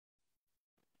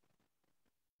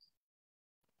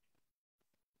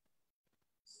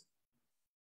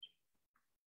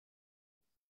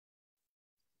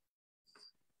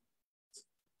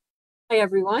Hi,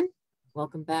 everyone.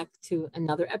 Welcome back to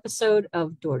another episode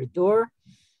of Door to Door.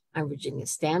 I'm Virginia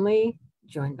Stanley,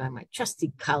 joined by my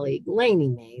trusty colleague, Lainey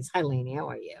Mays. Hi, Lainey. How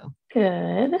are you?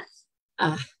 Good.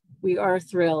 We are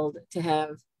thrilled to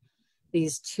have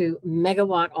these two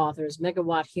megawatt authors,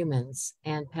 megawatt humans,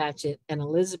 Ann Patchett and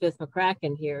Elizabeth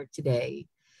McCracken here today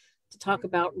to talk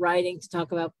about writing, to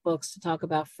talk about books, to talk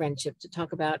about friendship, to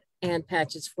talk about Ann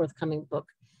Patchett's forthcoming book,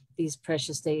 These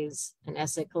Precious Days, an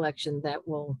essay collection that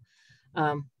will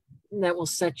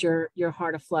set your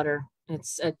heart aflutter.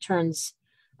 It turns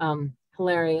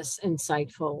hilarious,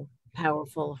 insightful,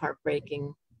 powerful,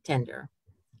 heartbreaking, tender.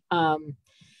 Ann,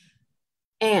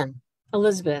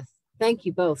 Elizabeth, thank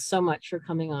you both so much for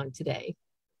coming on today.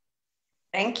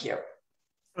 Thank you.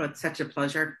 Oh, it's such a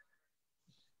pleasure.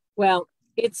 Well,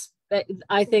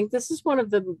 I think this is one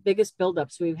of the biggest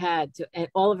buildups we've had to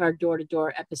all of our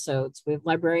door-to-door episodes.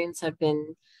 Librarians have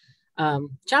been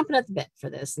chomping at the bit for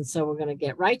this. And so we're going to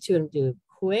get right to it and do a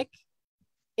quick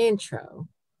intro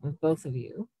with both of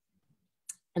you.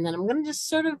 And then I'm going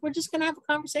to we're just going to have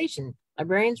a conversation.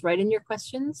 Librarians, write in your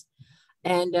questions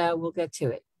and we'll get to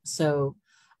it. So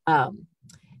Ann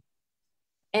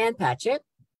Patchett,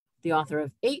 the author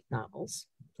of 8 novels,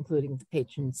 including The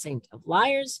Patron Saint of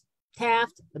Liars,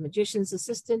 Taft, The Magician's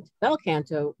Assistant, Bel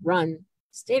Canto, Run,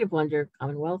 State of Wonder,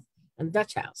 Commonwealth, and The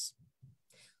Dutch House.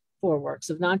 4 works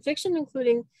of nonfiction,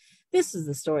 including This is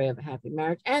the Story of a Happy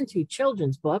Marriage, and 2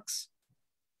 children's books,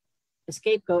 A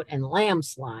Scapegoat and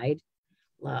Landslide.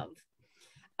 Love.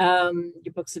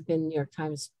 Your books have been New York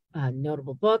Times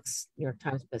notable books, New York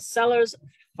Times bestsellers,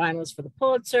 finalists for the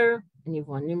Pulitzer, and you've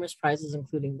won numerous prizes,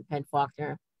 including the Penn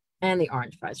Faulkner and the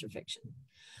Orange Prize for Fiction.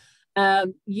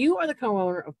 You are the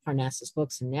co-owner of Parnassus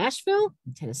Books in Nashville,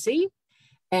 Tennessee,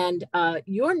 and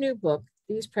your new book,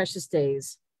 These Precious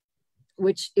Days,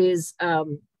 which is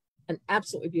an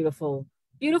absolutely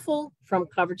beautiful from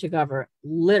cover to cover,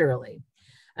 literally,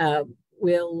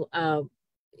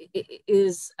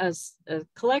 is a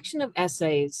collection of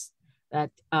essays that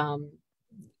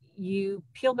you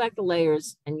peel back the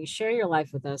layers and you share your life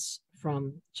with us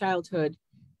from childhood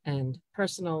and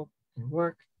personal and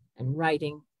work and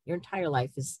writing. Your entire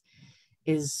life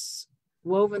is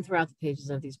woven throughout the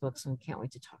pages of these books, and we can't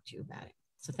wait to talk to you about it.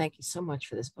 So thank you so much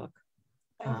for this book.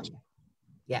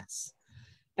 Yes.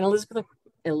 And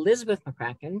Elizabeth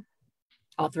McCracken,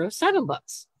 author of 7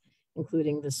 books,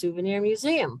 including The SOUVENIR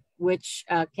MUSEUM, which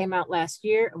came out last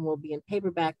year and will be in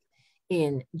paperback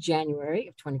in January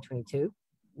of 2022.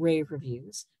 Rave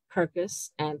reviews. Kirkus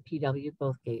and PW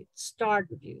both gave starred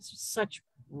reviews. Such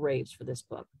raves for this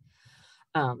book.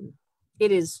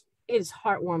 It is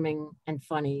heartwarming and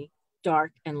funny,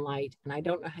 dark and light, and I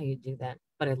don't know how you do that,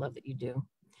 but I love that you do.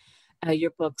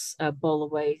 Your books, Bowl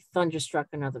Away, Thunderstruck,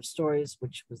 and Other Stories,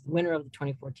 which was the winner of the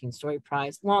 2014 Story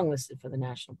Prize, longlisted for the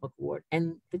National Book Award,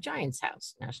 and The Giant's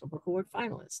House, National Book Award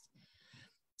finalist.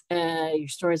 Your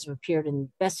stories have appeared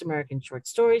in Best American Short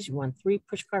Stories. You won 3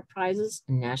 Pushcart Prizes,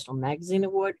 a National Magazine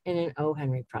Award, and an O.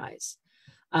 Henry Prize.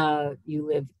 You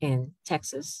live in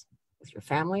Texas with your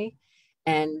family,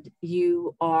 and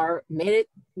you are made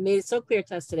it so clear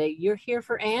to us today. You're here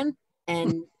for Ann,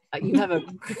 and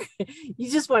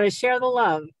you just want to share the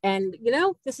love. And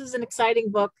this is an exciting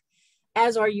book,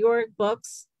 as are your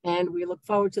books, and we look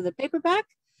forward to the paperback,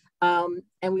 and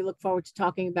we look forward to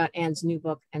talking about Ann's new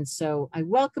book. And so I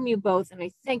welcome you both, and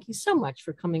I thank you so much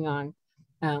for coming on,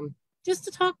 just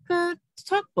to talk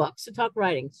books, to talk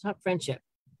writing, to talk friendship.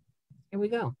 Here we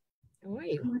go. How are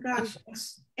you? Oh my gosh,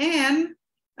 Ann,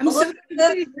 I'm Elizabeth, so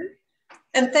excited.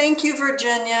 And thank you,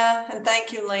 Virginia, and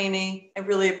thank you, Lainey. I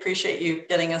really appreciate you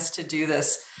getting us to do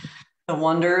this. The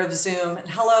wonder of Zoom. And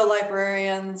hello,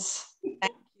 librarians.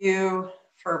 Thank you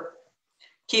for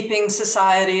keeping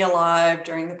society alive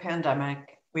during the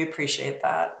pandemic. We appreciate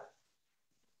that.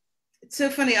 It's so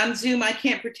funny. On Zoom, I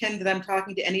can't pretend that I'm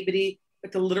talking to anybody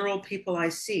but the literal people I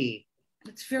see.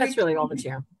 That's really all that's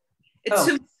here.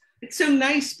 It's so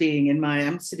nice being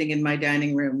I'm sitting in my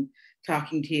dining room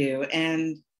talking to you,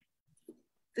 and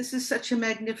this is such a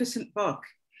magnificent book.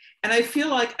 And I feel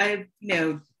like I've,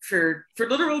 for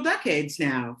literal decades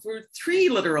now, for 3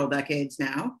 literal decades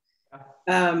now,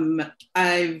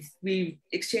 we've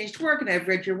exchanged work, and I've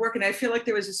read your work, and I feel like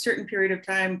there was a certain period of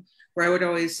time where I would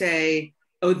always say,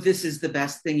 oh, this is the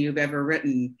best thing you've ever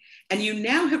written. And you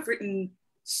now have written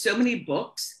so many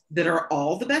books that are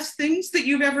all the best things that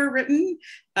you've ever written,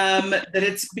 that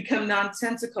it's become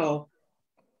nonsensical.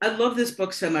 I love this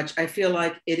book so much. I feel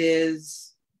like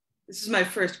this is my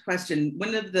first question.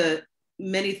 One of the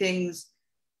many things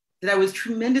that I was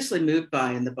tremendously moved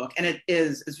by in the book, and it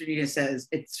is, as Virginia says,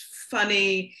 it's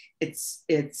funny, it's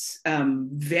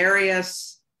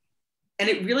various, And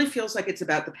it really feels like it's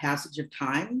about the passage of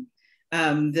time.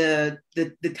 The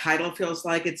title feels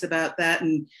like it's about that.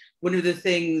 And one of the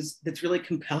things that's really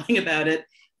compelling about it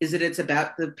is that it's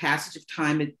about the passage of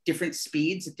time at different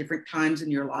speeds, at different times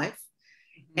in your life.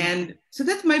 Mm-hmm. And so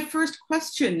that's my first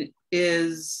question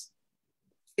is,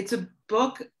 it's a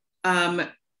book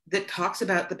that talks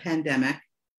about the pandemic,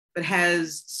 but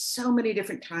has so many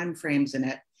different time frames in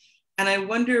it. And I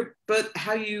wonder both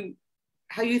how you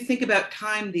think about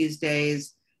time these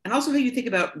days, and also how you think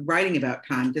about writing about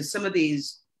time, because some of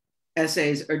these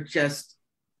essays are just,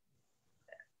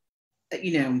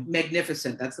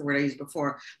 magnificent. That's the word I used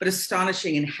before, but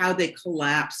astonishing in how they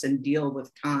collapse and deal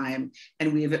with time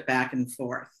and weave it back and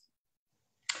forth.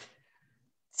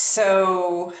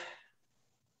 So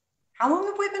how long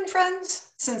have we been friends?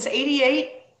 Since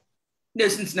 88? No,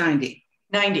 since 90.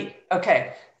 90,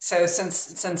 okay. So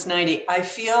since 90, I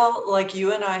feel like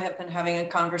you and I have been having a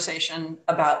conversation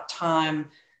about time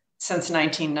since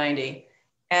 1990,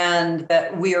 and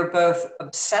that we are both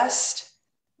obsessed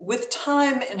with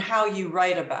time and how you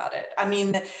write about it. I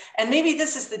mean, and maybe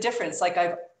this is the difference. Like,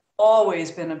 I've always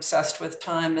been obsessed with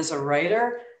time as a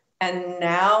writer, and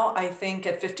now I think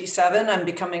at 57, I'm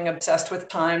becoming obsessed with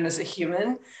time as a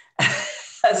human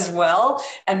as well.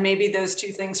 And maybe those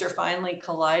two things are finally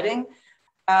colliding.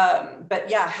 But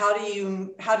yeah, how do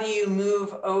you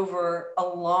move over a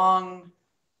long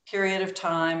period of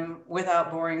time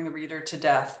without boring the reader to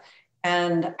death?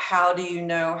 And how do you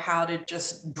know how to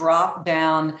just drop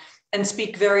down and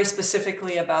speak very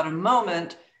specifically about a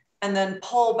moment and then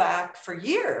pull back for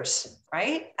years,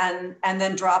 right? And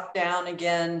then drop down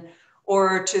again,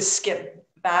 or to skip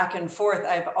back and forth.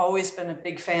 I've always been a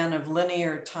big fan of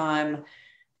linear time.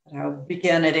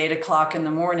 Begin at 8 o'clock in the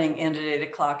morning, end at 8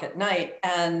 o'clock at night.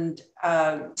 And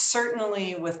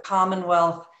certainly with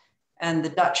Commonwealth and the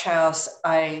Dutch House,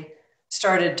 I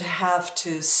started to have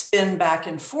to spin back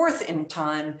and forth in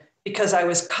time because I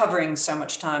was covering so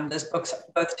much time. Those books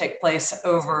both take place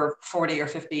over 40 or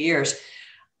 50 years.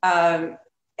 And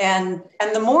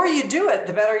the more you do it,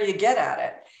 the better you get at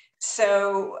it.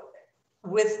 So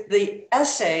with the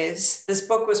essays, this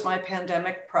book was my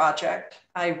pandemic project.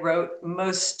 I wrote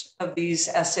most of these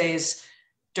essays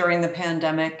during the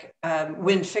pandemic,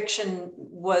 when fiction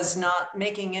was not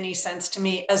making any sense to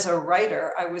me as a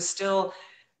writer. I was still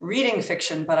reading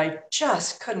fiction, but I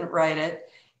just couldn't write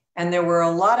it. And there were a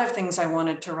lot of things I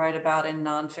wanted to write about in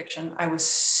nonfiction. I was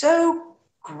so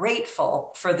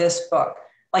grateful for this book.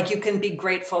 Like, you can be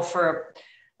grateful for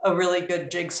a really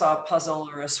good jigsaw puzzle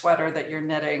or a sweater that you're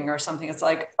knitting or something. It's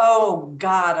like, oh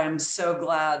God, I'm so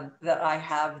glad that I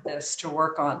have this to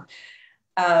work on.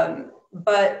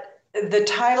 But the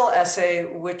title essay,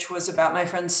 which was about my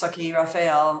friend Saki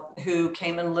Raphael, who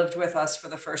came and lived with us for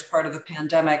the first part of the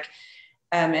pandemic,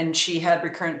 and she had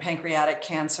recurrent pancreatic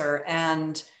cancer,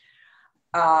 and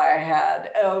I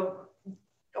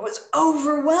was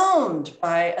overwhelmed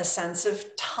by a sense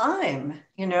of time,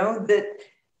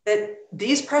 that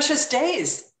these precious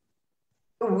days,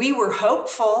 we were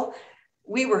hopeful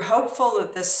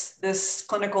that this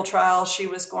clinical trial she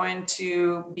was going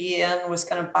to be in was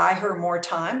going to buy her more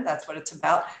time. That's what it's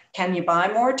about. Can you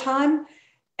buy more time?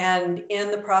 And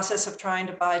in the process of trying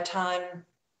to buy time,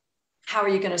 how are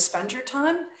you going to spend your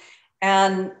time?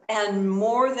 And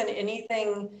more than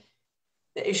anything,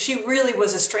 she really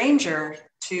was a stranger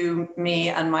to me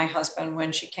and my husband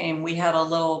when she came. We had a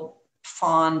little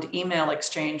fond email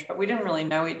exchange, but we didn't really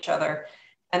know each other.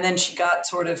 And then she got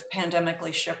sort of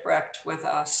pandemically shipwrecked with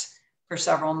us for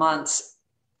several months.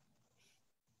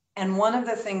 And one of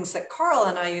the things that Carl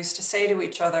and I used to say to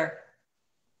each other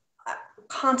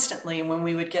constantly when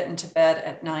we would get into bed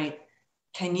at night,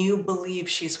 can you believe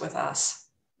she's with us?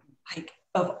 Like,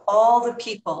 of all the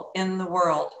people in the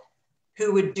world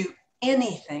who would do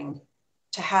anything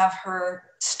to have her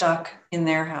stuck in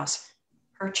their house,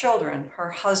 her children, her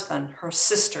husband, her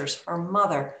sisters, her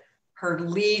mother, her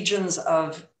legions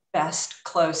of best,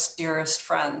 close, dearest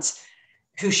friends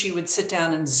who she would sit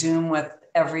down and Zoom with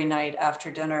every night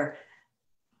after dinner.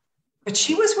 But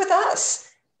she was with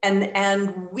us,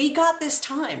 and we got this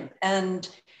time. And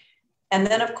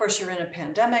then, of course, you're in a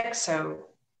pandemic, so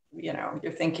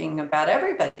you're thinking about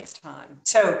everybody's time.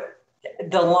 So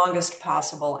the longest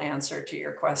possible answer to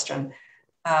your question,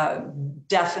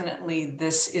 definitely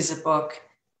this is a book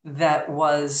that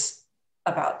was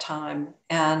about time.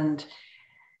 And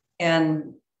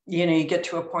you get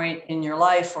to a point in your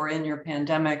life or in your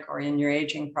pandemic or in your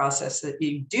aging process that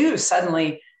you do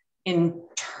suddenly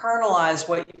internalize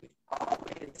what you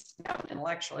always know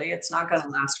intellectually. It's not going to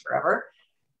last forever.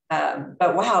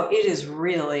 But wow, it is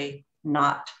really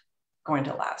not going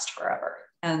to last forever.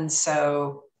 And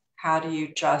so how do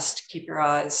you just keep your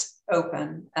eyes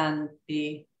open and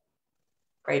be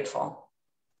grateful?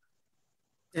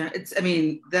 Yeah, I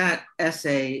mean, that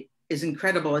essay is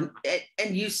incredible. And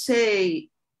you say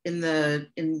in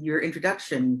your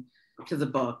introduction to the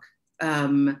book,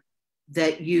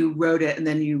 that you wrote it and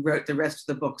then you wrote the rest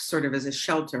of the book sort of as a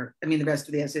shelter. I mean, the rest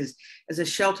of the essays as a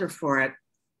shelter for it.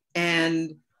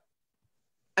 And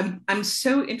I'm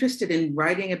so interested in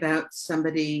writing about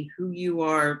somebody who you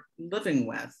are living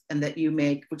with and that you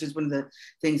make, which is one of the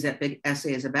things that big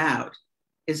essay is about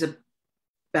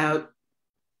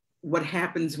what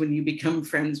happens when you become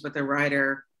friends with a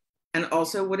writer, and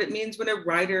also what it means when a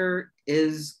writer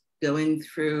is going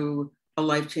through a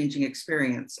life-changing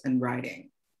experience and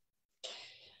writing.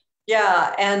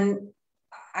 Yeah, and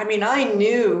I mean, I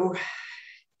knew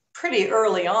pretty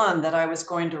early on that I was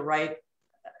going to write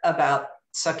about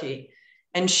Sookie,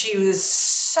 and she was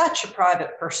such a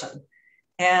private person,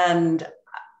 and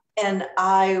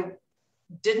I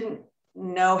didn't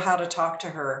know how to talk to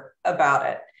her about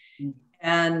it.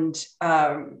 And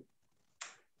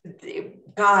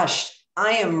gosh,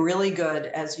 I am really good,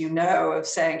 as you know, of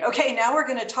saying, okay, now we're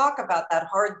going to talk about that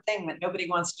hard thing that nobody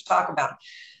wants to talk about.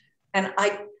 And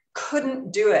I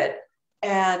couldn't do it.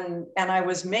 And I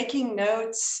was making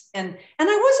notes, and I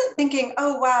wasn't thinking,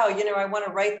 oh, wow, you know, I want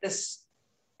to write this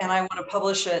and I want to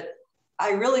publish it.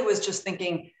 I really was just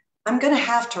thinking, I'm going to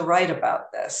have to write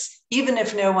about this, even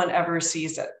if no one ever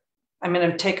sees it. I'm going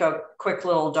to take a quick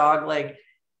little dog leg.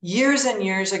 Years and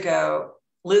years ago,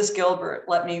 Liz Gilbert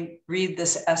let me read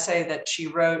this essay that she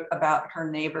wrote about her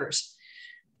neighbors.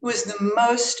 It was the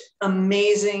most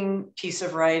amazing piece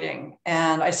of writing.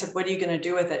 And I said, what are you going to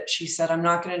do with it? She said, I'm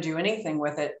not going to do anything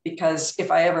with it, because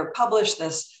if I ever publish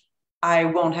this, I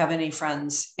won't have any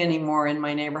friends anymore in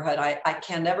my neighborhood. I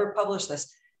can never publish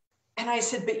this. And I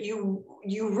said, but you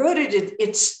wrote it.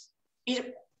 It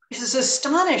is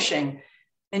astonishing.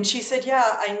 And she said,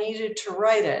 yeah, I needed to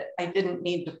write it. I didn't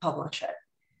need to publish it.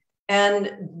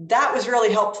 And that was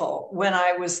really helpful when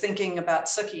I was thinking about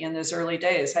Sookie in those early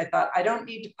days. I thought, I don't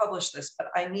need to publish this, but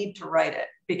I need to write it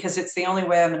because it's the only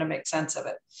way I'm going to make sense of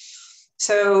it.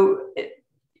 So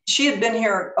she had been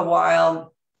here a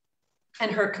while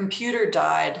and her computer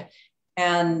died.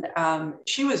 And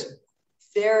she was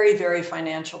very, very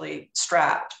financially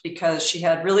strapped because she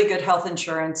had really good health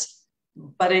insurance.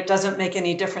 But it doesn't make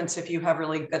any difference if you have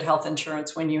really good health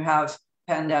insurance when you have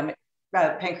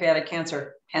pancreatic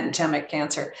cancer, pandemic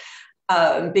cancer,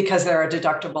 because there are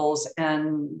deductibles,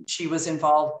 and she was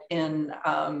involved in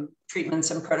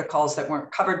treatments and protocols that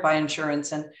weren't covered by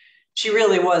insurance, and she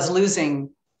really was losing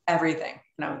everything.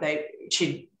 You know,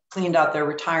 she cleaned out their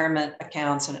retirement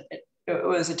accounts, and it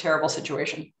was a terrible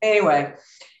situation. Anyway,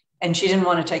 and she didn't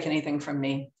want to take anything from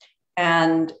me,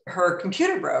 and her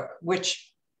computer broke, which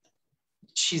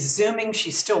she's Zooming,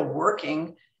 she's still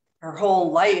working, her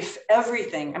whole life,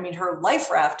 everything. I mean, her life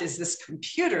raft is this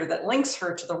computer that links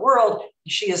her to the world.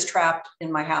 She is trapped in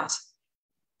my house.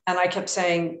 And I kept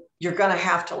saying, you're going to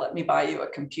have to let me buy you a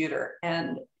computer.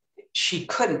 And she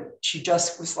couldn't. She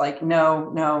just was like,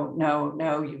 no,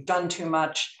 you've done too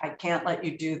much. I can't let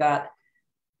you do that.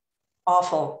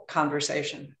 Awful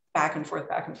conversation, back and forth,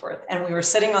 back and forth. And we were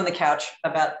sitting on the couch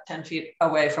about 10 feet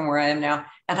away from where I am now.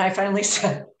 And I finally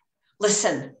said,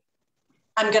 listen,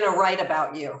 I'm going to write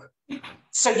about you.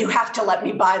 So you have to let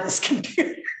me buy this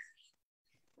computer.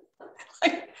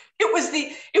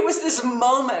 It was this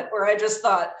moment where I just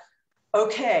thought,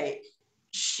 okay,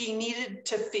 she needed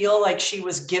to feel like she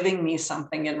was giving me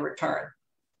something in return.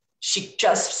 She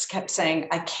just kept saying,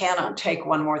 I cannot take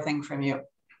one more thing from you.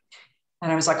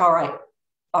 And I was like, all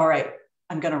right,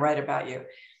 I'm going to write about you.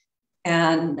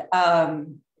 And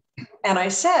I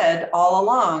said all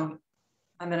along,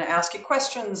 I'm going to ask you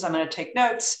questions. I'm going to take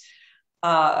notes.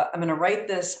 I'm going to write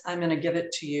this. I'm going to give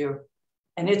it to you.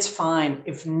 And it's fine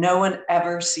if no one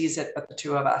ever sees it but the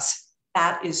two of us.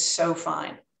 That is so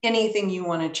fine. Anything you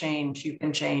want to change, you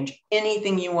can change.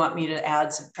 Anything you want me to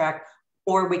add, subtract,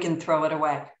 or we can throw it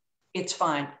away. It's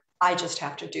fine. I just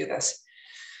have to do this.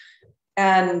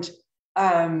 And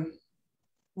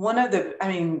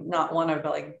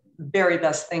very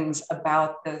best things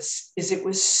about this is it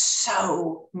was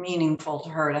so meaningful to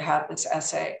her to have this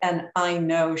essay. And I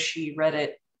know she read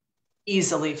it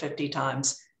easily 50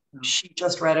 times. She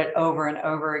just read it over and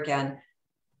over again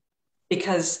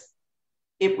because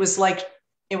it was like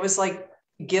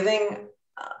giving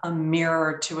a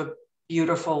mirror to a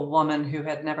beautiful woman who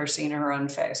had never seen her own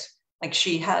face. Like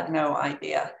she had no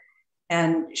idea.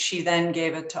 And she then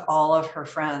gave it to all of her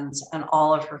friends and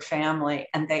all of her family.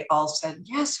 And they all said,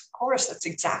 yes, of course, that's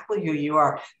exactly who you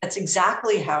are. That's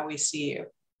exactly how we see you.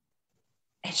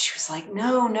 And she was like,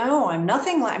 no, I'm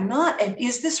nothing like, I'm not. And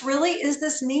is this me? Is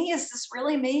this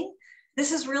really me?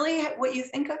 This is really what you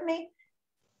think of me?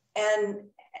 And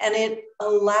it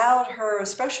allowed her,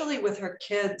 especially with her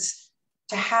kids,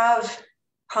 to have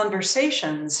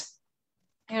conversations,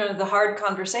 the hard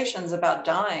conversations about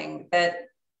dying that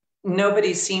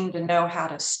nobody seemed to know how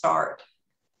to start,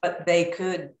 but they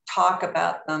could talk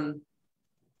about them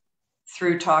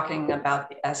through talking about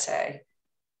the essay.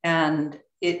 And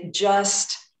it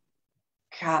just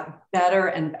got better.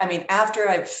 And I mean, after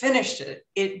I finished it,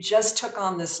 it just took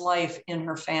on this life in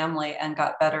her family and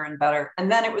got better and better. And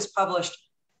then it was published.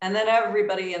 And then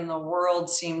everybody in the world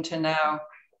seemed to know.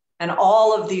 And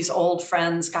all of these old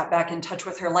friends got back in touch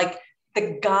with her. Like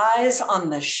the guys on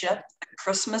the ship,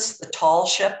 Christmas, the tall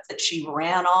ship that she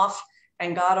ran off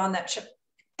and got on that ship,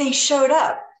 they showed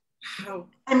up.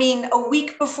 I mean, a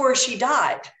week before she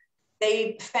died,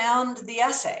 they found the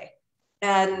essay.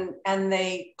 And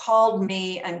they called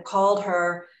me and called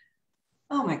her.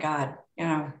 Oh my God,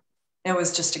 it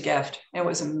was just a gift. It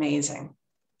was amazing.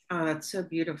 Oh, that's so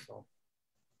beautiful.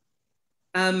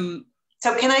 So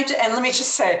let me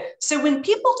just say, so when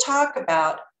people talk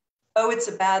about, oh, it's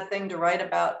a bad thing to write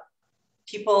about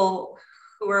people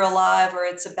who are alive, or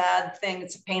it's a bad thing,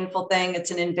 it's a painful thing, it's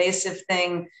an invasive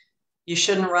thing, you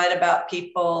shouldn't write about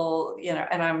people,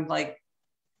 and I'm like,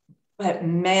 but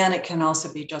man, it can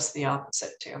also be just the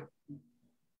opposite too.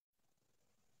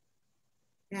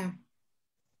 Yeah.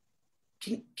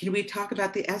 Can we talk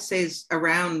about the essays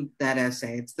around that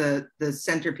essay? It's the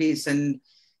centerpiece, and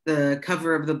the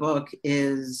cover of the book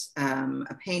is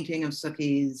a painting of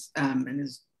Sookie's and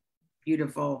is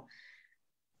beautiful.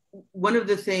 One of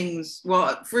the things,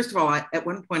 well, first of all, at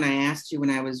one point I asked you when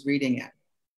I was reading it,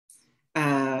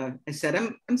 I said,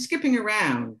 I'm skipping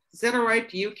around. Is that all right?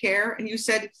 Do you care? And you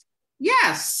said,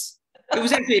 yes. It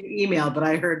was actually an email, but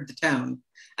I heard the tone.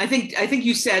 I think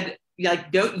you said,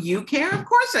 like, don't you care? Of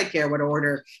course I care what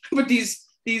order. But these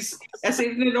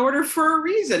essays in an order for a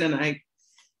reason. And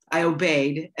I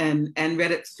obeyed and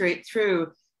read it straight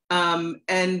through.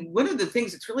 And one of the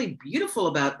things that's really beautiful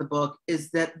about the book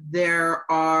is that there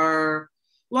are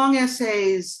long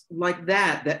essays like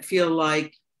that feel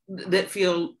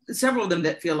several of them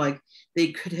that feel like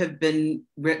they could have been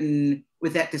written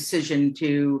with that decision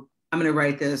to, I'm going to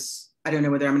write this, I don't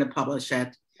know whether I'm going to publish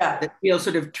it. Yeah. That feel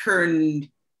sort of turned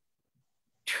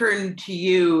to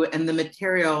you and the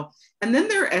material. And then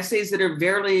there are essays that are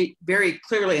very, very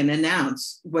clearly and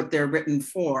announce what they're written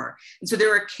for. And so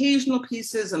there are occasional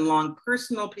pieces and long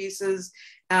personal pieces.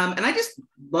 And I just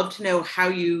love to know how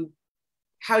you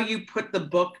put the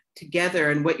book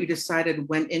together and what you decided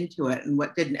went into it and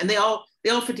what didn't. And they all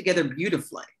fit together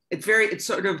beautifully. It's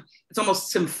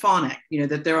almost symphonic,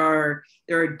 that there are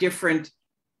different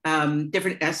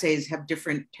essays have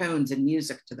different tones and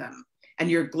music to them. And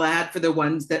you're glad for the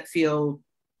ones that feel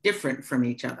different from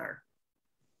each other.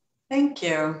 Thank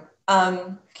you.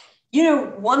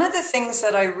 One of the things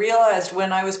that I realized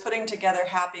when I was putting together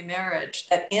Happy Marriage,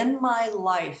 that in my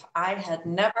life, I had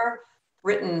never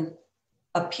written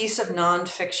a piece of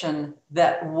nonfiction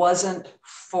that wasn't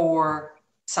for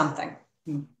something.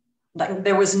 Like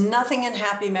there was nothing in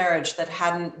Happy Marriage that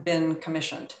hadn't been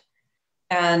commissioned.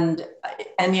 And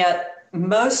yet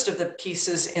most of the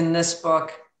pieces in this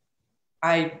book,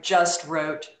 I just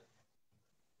wrote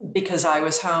because I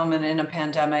was home and in a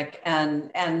pandemic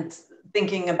and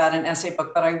thinking about an essay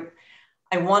book, but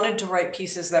I wanted to write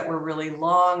pieces that were really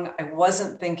long. I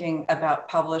wasn't thinking about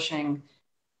publishing,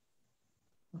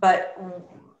 but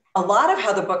a lot of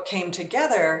how the book came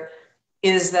together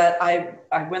is that I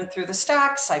went through the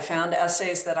stacks. I found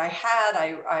essays that I had.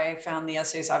 I found the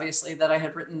essays, obviously, that I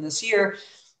had written this year.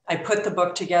 I put the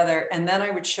book together, and then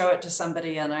I would show it to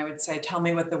somebody and I would say, tell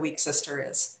me what The Weak Sister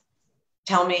is.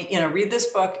 Tell me, read this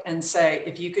book and say,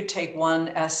 if you could take one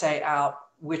essay out,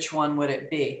 which one would it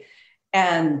be?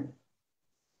 And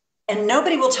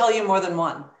nobody will tell you more than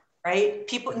one. Right?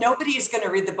 Nobody's going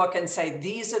to read the book and say,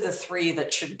 these are the three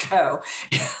that should go.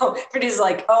 Everybody's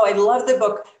like, oh, I love the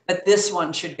book, but this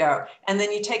one should go. And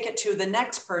then you take it to the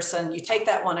next person, you take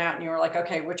that one out and you're like,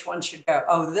 okay, which one should go?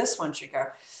 Oh, this one should go.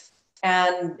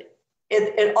 And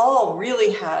it all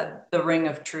really had the ring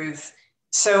of truth.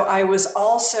 So I was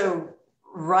also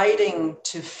writing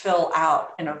to fill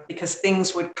out, because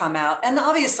things would come out. And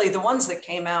obviously the ones that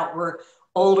came out were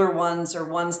older ones or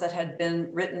ones that had been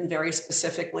written very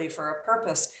specifically for a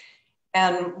purpose.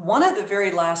 And one of the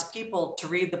very last people to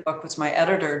read the book was my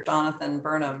editor, Jonathan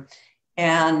Burnham.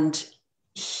 And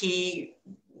he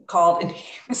called, and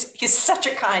he's such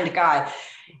a kind guy.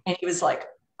 And he was like,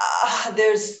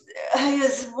 there's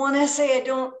one essay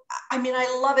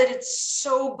I love it. It's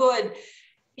so good.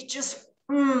 it just,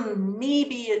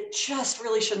 maybe it just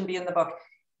really shouldn't be in the book.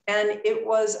 And it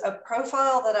was a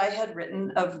profile that I had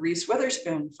written of Reese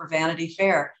Witherspoon for Vanity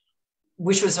Fair,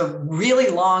 which was a really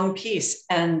long piece,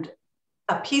 and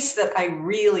a piece that I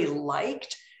really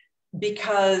liked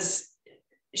because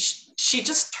she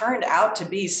just turned out to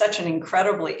be such an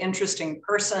incredibly interesting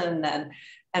person,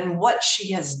 and what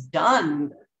she has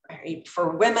done, right,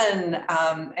 for women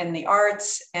and the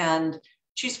arts. And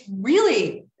she's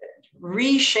really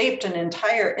reshaped an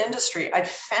entire industry. I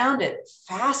found it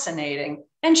fascinating.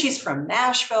 And she's from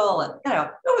Nashville, and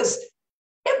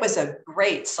it was a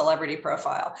great celebrity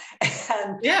profile.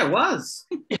 And yeah, it was.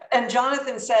 And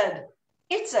Jonathan said,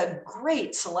 it's a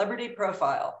great celebrity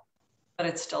profile, but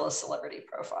it's still a celebrity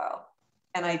profile.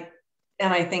 And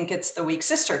I think it's the weak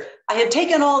sister. I had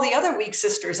taken all the other weak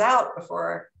sisters out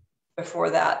before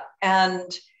that.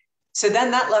 And so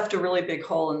then that left a really big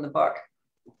hole in the book.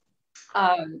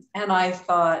 And I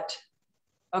thought,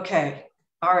 okay,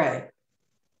 all right,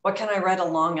 what can I write a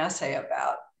long essay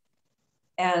about?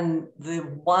 And there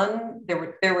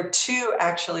were two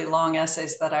actually long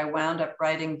essays that I wound up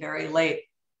writing very late.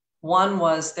 One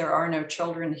was There Are No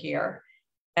Children Here.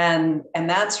 And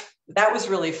that was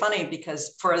really funny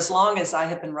because for as long as I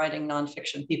have been writing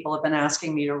nonfiction, people have been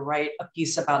asking me to write a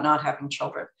piece about not having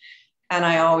children. And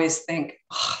I always think,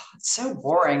 oh, it's so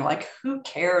boring. Like, who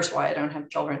cares why I don't have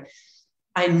children?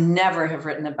 I never have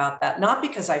written about that. Not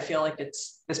because I feel like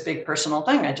it's this big personal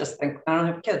thing. I just think I don't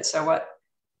have kids. So what?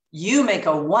 You make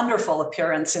a wonderful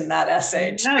appearance in that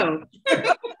essay. No.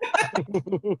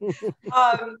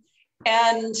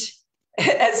 And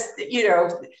as you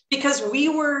know, because we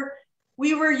were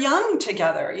young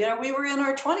together, we were in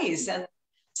our 20s and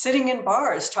sitting in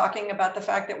bars talking about the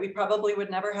fact that we probably would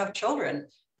never have children.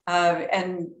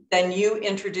 And then you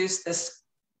introduced this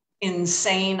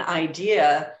insane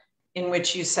idea in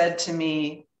which you said to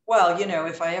me, well,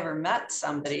 if I ever met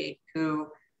somebody who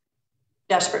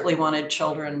desperately wanted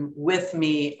children with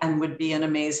me and would be an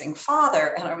amazing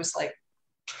father. And I was like,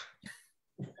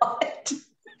 what?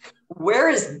 Where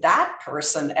is that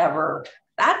person ever?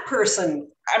 That person,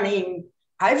 I mean,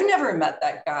 I've never met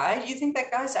that guy. Do you think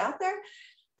that guy's out there?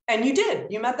 And you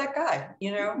did. You met that guy.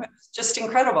 It was just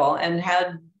incredible, and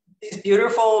had these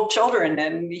beautiful children,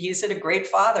 and he's a great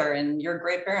father, and you're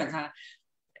great parents. I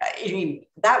mean,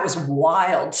 that was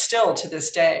wild still to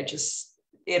this day. Just,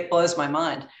 it blows my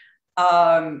mind.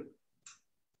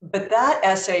 But that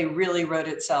essay really wrote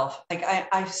itself. Like,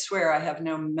 I swear I have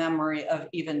no memory of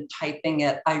even typing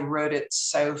it. I wrote it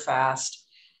so fast.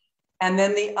 And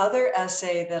then the other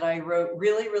essay that I wrote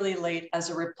really, really late as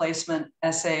a replacement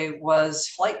essay was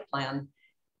Flight Plan.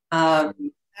 And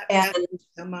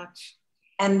so much.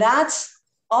 And that's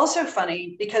also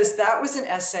funny because that was an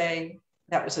essay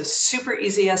that was a super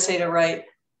easy essay to write.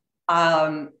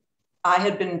 I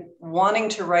had been wanting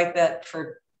to write that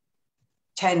for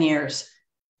 10 years.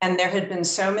 And there had been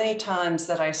so many times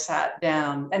that I sat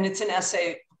down, and it's an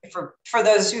essay for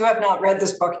those who have not read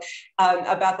this book,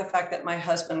 about the fact that my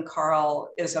husband, Carl,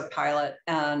 is a pilot,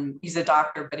 and he's a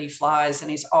doctor, but he flies, and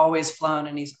he's always flown,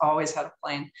 and he's always had a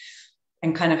plane,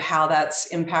 and kind of how that's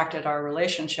impacted our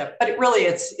relationship. But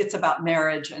it's about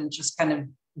marriage and just kind of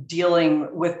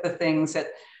dealing with the things that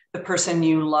the person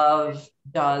you love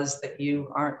does that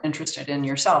you aren't interested in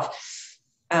yourself.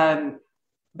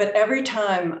 But every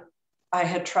time I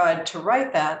had tried to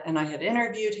write that and I had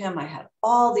interviewed him, I had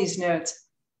all these notes,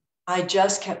 I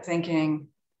just kept thinking,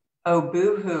 oh,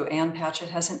 boo-hoo, Ann Patchett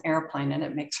has an airplane and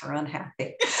it makes her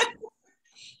unhappy.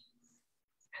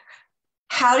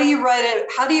 How do you write it?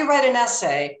 How do you write an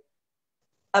essay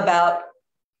about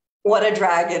what a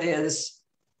drag it is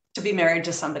to be married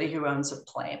to somebody who owns a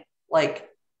plane? Like,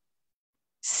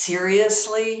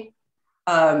 seriously?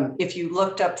 If you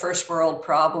looked up first world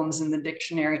problems in the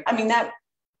dictionary, I mean, that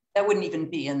wouldn't even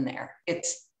be in there.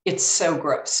 It's so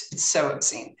gross. It's so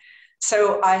obscene.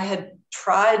 So I had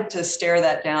tried to stare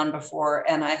that down before,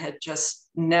 and I had just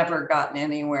never gotten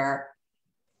anywhere.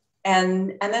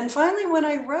 And then finally, when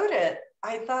I wrote it,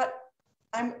 I thought,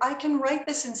 I can write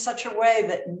this in such a way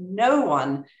that no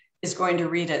one is going to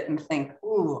read it and think,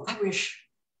 ooh, I wish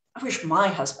my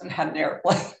husband had an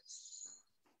airplane.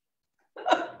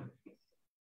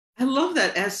 I love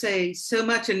that essay so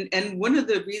much. And one of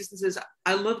the reasons is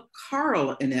I love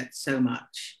Carl in it so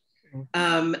much.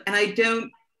 And do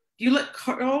you let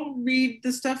Carl read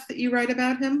the stuff that you write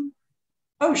about him?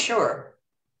 Oh, sure.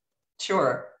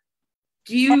 Sure.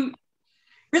 Do you?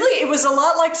 Really, it was a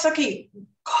lot like Sookie.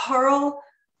 Carl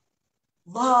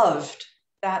loved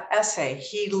that essay.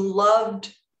 He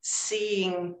loved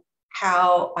seeing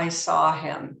how I saw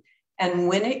him And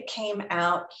when it came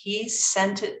out, he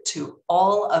sent it to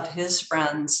all of his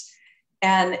friends.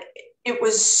 And it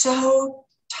was so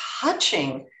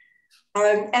touching.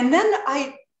 And then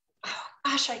I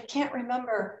can't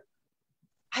remember.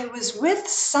 I was with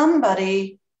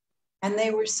somebody and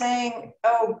they were saying,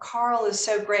 oh, Carl is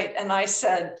so great. And I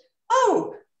said,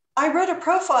 oh, I wrote a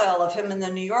profile of him in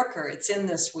the New Yorker. It's in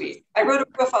this week. I wrote a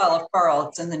profile of Carl.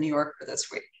 It's in the New Yorker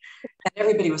this week. And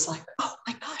everybody was like, oh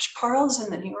my gosh, Carl's in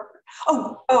the New Yorker.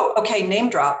 Oh, okay, name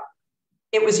drop.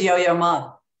 It was Yo-Yo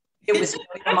Ma. It was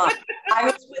Yo-Yo Ma. I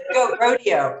was with Goat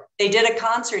Rodeo. They did a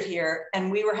concert here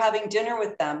and we were having dinner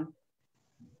with them.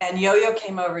 And Yo-Yo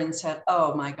came over and said,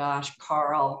 oh my gosh,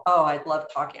 Carl. Oh, I love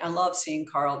talking. I love seeing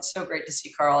Carl. It's so great to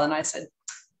see Carl. And I said,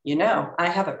 you know, I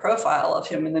have a profile of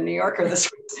him in the New Yorker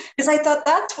this week because I thought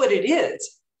that's what it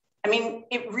is. I mean,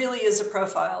 it really is a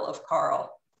profile of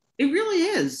Carl. It really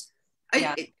is.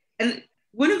 Yeah. And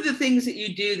one of the things that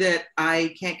you do that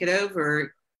I can't get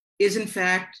over is, in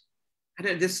fact,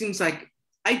 this seems like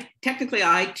I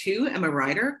too am a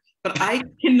writer, but I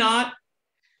cannot,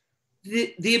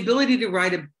 the ability to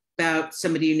write about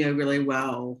somebody you know really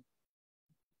well,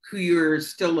 who you're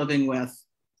still living with,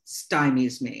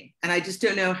 stymies me. And I just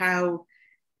don't know how,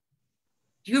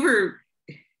 I don't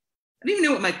even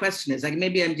know what my question is. Like,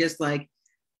 maybe I'm just like,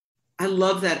 I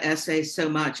love that essay so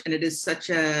much. And it is such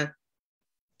a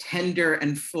tender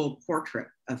and full portrait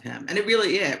of him. And it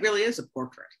really is a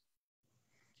portrait.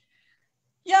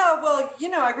 Yeah, well, you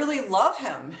know, I really love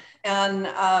him. And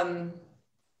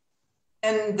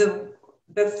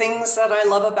the things that I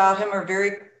love about him are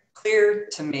very clear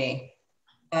to me.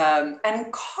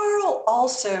 And Carl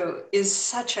also is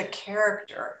such a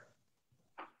character.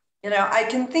 You know, I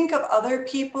can think of other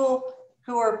people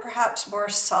who are perhaps more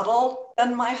subtle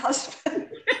than my husband.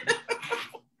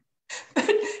 But,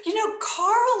 you know,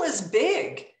 Carl is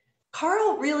big.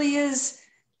 Carl really is,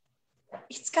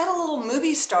 he's got a little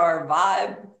movie star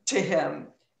vibe to him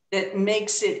that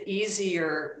makes it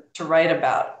easier to write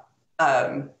about.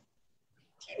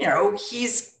 You know,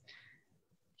 he's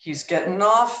getting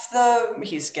off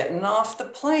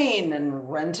the plane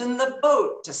and renting the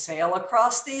boat to sail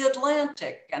across the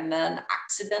Atlantic, and then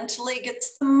accidentally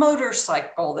gets the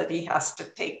motorcycle that he has to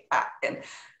take back. And,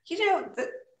 you know,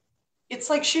 it's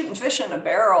like shooting fish in a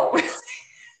barrel.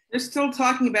 They're still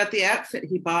talking about the outfit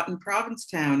he bought in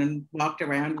Provincetown and walked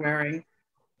around wearing.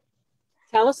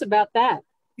 Tell us about that.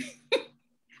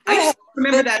 I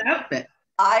remember that outfit.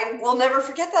 I will never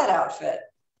forget that outfit.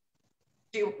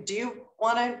 Do you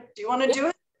want to do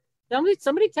it?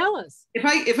 Somebody tell us.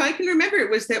 If I can remember, it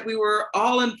was that we were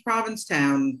all in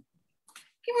Provincetown. I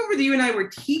can't remember whether you and I were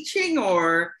teaching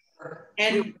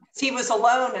and he was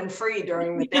alone and free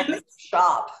during the day to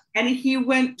shop. And he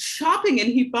went shopping and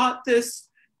he bought this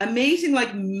amazing,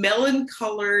 like,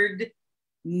 melon-colored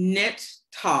knit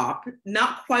top,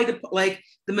 not quite like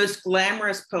the most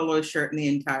glamorous polo shirt in the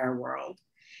entire world,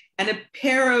 and a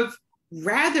pair of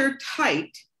rather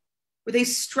tight, were they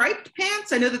striped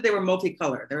pants? I know that they were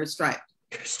multicolored. They were striped.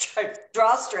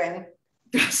 Drawstring.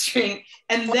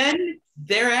 And then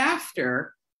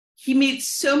thereafter, he made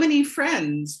so many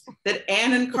friends that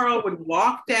Ann and Carl would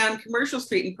walk down Commercial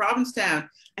Street in Provincetown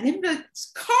and he'd be like,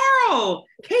 Carl,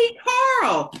 hey,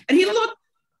 Carl. And he looked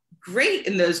great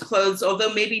in those clothes,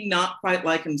 although maybe not quite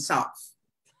like himself.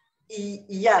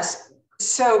 Yes.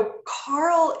 So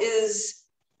Carl is,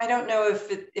 I don't know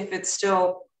if it's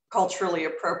still culturally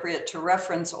appropriate to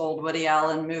reference old Woody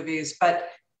Allen movies, but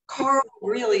Carl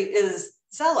really is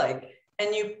Zelig.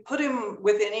 And you put him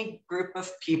with any group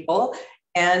of people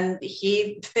and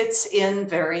he fits in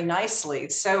very nicely.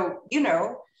 So, you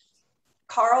know,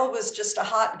 Carl was just a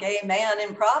hot gay man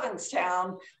in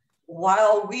Provincetown.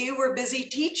 While we were busy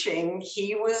teaching,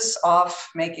 he was off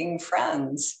making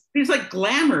friends. He's like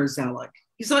glamour Zelig.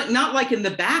 He's like not like in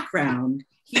the background.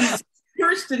 He's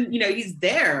first, and you know, he's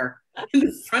there in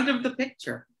the front of the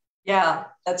picture. Yeah,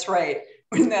 that's right.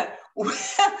 When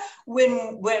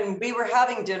we were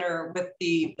having dinner with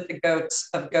the goats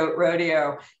of Goat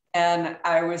Rodeo, and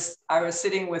I was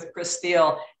sitting with Chris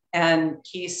Steele, and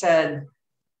he said,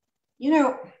 you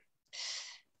know,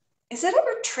 is it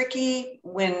ever tricky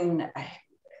when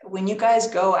you guys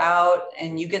go out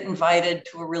and you get invited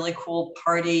to a really cool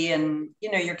party and, you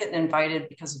know, you're getting invited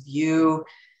because of you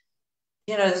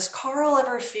know, does Carl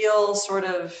ever feel sort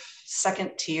of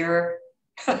second tier?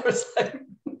 I was like,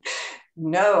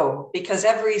 no, because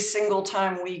every single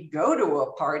time we go to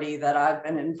a party that I've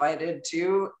been invited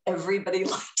to, everybody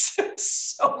likes him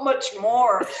so much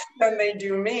more than they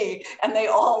do me. And they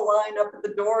all line up at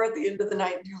the door at the end of the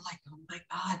night and you're like, oh my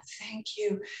God, thank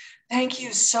you. Thank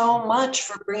you so much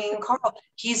for bringing Carl.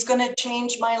 He's going to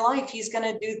change my life. He's going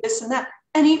to do this and that.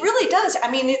 And he really does.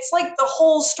 I mean, it's like the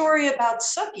whole story about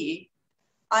Sookie.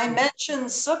 I mentioned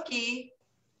Sookie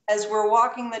as we're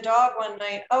walking the dog one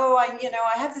night. Oh, I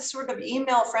have this sort of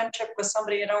email friendship with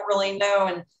somebody I don't really know.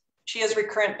 And she has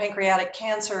recurrent pancreatic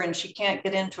cancer and she can't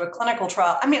get into a clinical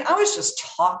trial. I mean, I was just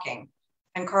talking.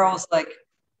 And Carl was like,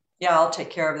 yeah, I'll take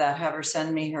care of that. Have her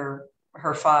send me her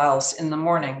files in the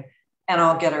morning and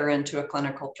I'll get her into a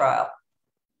clinical trial.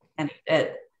 And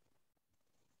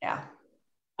yeah.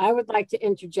 I would like to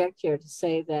interject here to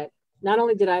say that not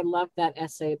only did I love that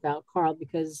essay about Carl,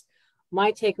 because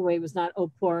my takeaway was not,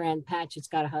 oh, poor Ann Patchett's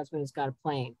got a husband who's got a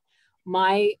plane.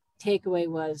 My takeaway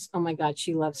was, oh my God,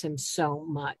 she loves him so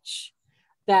much.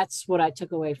 That's what I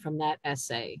took away from that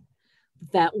essay.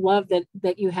 That love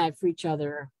that you had for each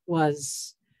other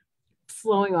was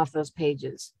flowing off those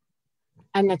pages.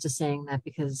 I'm not just saying that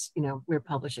because, we're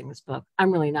publishing this book.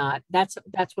 I'm really not. That's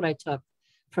what I took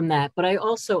from that. But I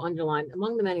also underlined,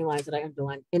 among the many lines that I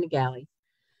underlined in a galley,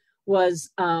 was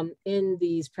in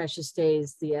These Precious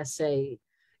Days, the essay,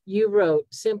 you wrote,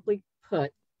 simply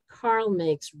put, Carl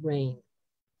makes rain.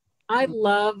 I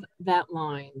love that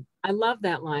line. I love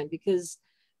that line because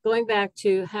going back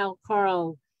to how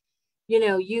Carl,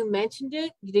 you mentioned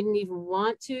it, you didn't even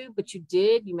want to, but you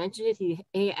did. You mentioned it.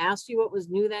 He asked you what was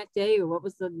new that day or what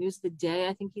was the news of the day,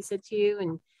 I think he said to you,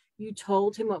 and you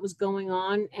told him what was going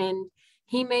on and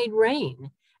he made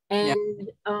rain.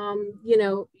 And,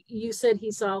 you said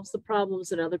he solves the problems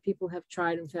that other people have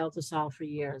tried and failed to solve for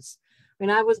years. I mean,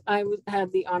 I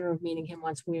had the honor of meeting him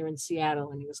once when we were in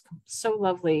Seattle, and he was so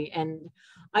lovely. And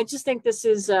I just think this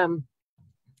is,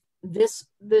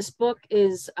 this book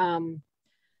is, I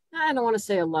don't want to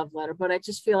say a love letter, but I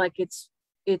just feel like it's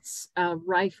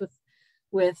rife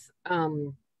with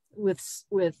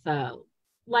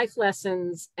life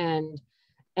lessons and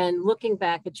looking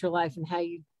back at your life and how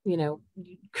you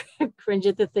cringe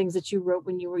at the things that you wrote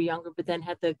when you were younger, but then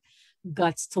had the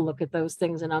guts to look at those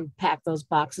things and unpack those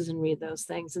boxes and read those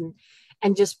things and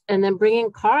then bringing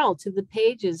Carl to the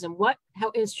pages and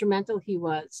how instrumental he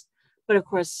was, but of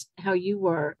course how you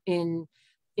were in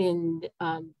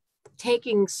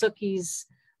taking Sookie's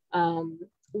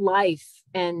life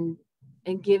and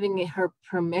giving her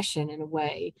permission in a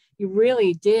way. You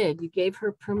really did. You gave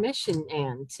her permission,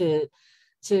 Anne, to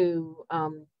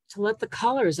let the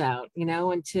colors out,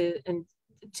 and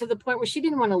to the point where she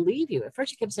didn't want to leave you. At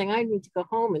first she kept saying, I need to go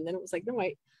home. And then it was like, no,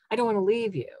 I don't want to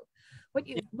leave you.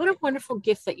 What a wonderful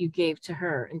gift that you gave to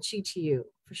her and she to you,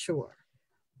 for sure.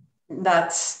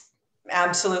 That's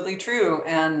absolutely true.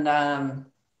 And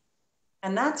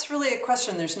that's really a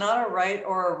question. There's not a right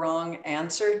or a wrong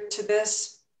answer to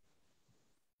this,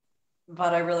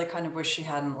 but I really kind of wish she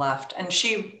hadn't left. And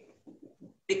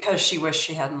because she wished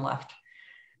she hadn't left.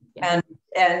 Yeah.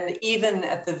 And even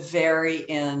at the very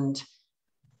end,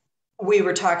 we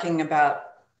were talking about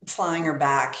flying her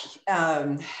back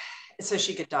so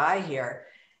she could die here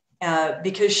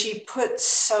because she put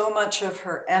so much of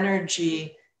her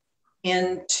energy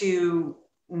into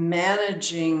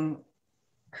managing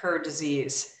her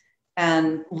disease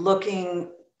and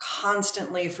looking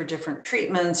constantly for different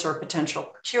treatments or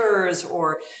potential cures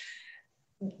or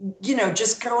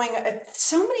just going,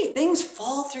 so many things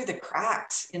fall through the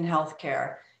cracks in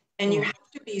healthcare. And you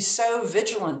have to be so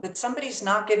vigilant that somebody's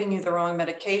not giving you the wrong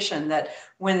medication, that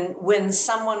when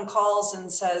someone calls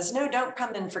and says, no, don't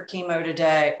come in for chemo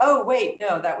today. Oh, wait,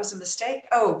 no, that was a mistake.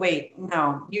 Oh, wait,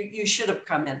 no, you should have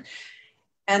come in.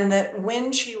 And that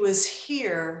when she was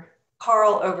here,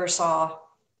 Carl oversaw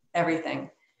everything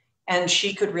and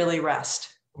she could really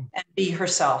rest and be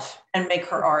herself and make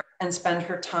her art and spend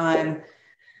her time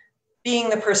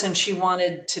being the person she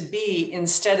wanted to be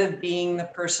instead of being the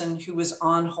person who was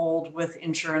on hold with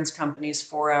insurance companies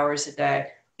 4 hours a day.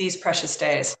 These precious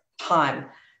days, time.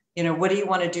 What do you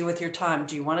want to do with your time?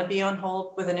 Do you want to be on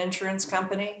hold with an insurance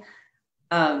company?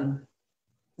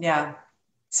 Yeah.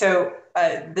 So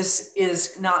this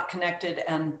is not connected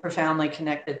and profoundly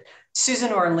connected.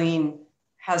 Susan Orlean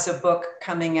has a book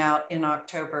coming out in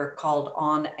October called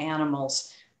On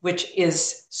Animals, which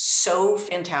is so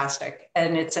fantastic.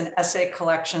 And it's an essay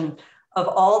collection of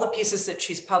all the pieces that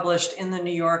she's published in the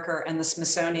New Yorker and the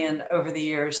Smithsonian over the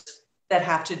years that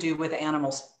have to do with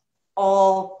animals.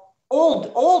 All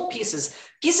old pieces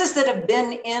that have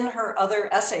been in her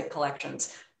other essay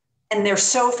collections. And they're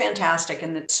so fantastic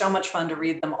and it's so much fun to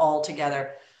read them all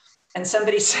together. And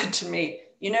somebody said to me,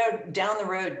 down the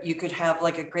road, you could have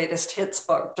like a greatest hits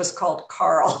book just called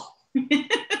Carl.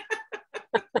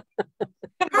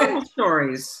 Carl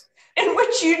stories. In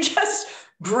which you just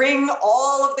bring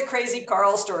all of the crazy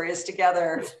Carl stories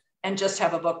together and just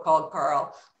have a book called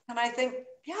Carl. And I think,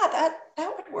 yeah, that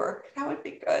would work. That would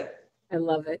be good. I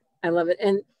love it. I love it.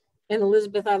 And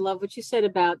Elizabeth, I love what you said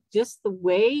about just the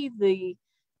way the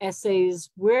essays,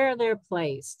 where they're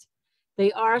placed.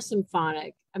 They are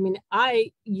symphonic. I mean,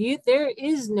 there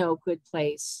is no good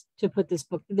place to put this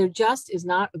book. There just is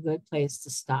not a good place to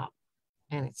stop.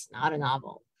 And it's not a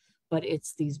novel, but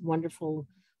it's these wonderful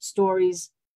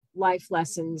stories, life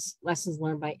lessons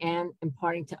learned by Anne,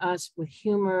 imparting to us with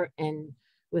humor and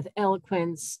with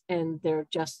eloquence. And they're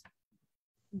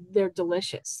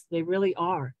delicious. They really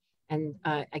are. And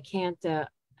I can't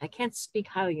speak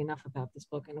highly enough about this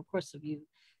book. And of course of you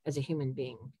as a human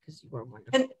being, because you are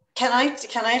wonderful. And can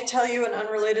I tell you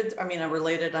a related,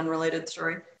 unrelated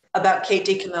story about Kate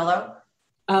DiCamillo?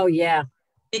 Oh yeah.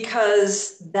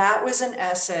 Because that was an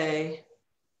essay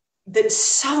that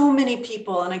so many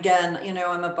people, and again,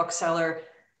 I'm a bookseller,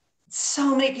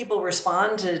 so many people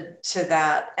responded to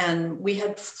that. And we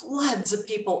had floods of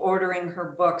people ordering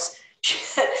her books.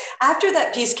 After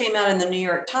that piece came out in the New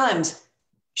York Times,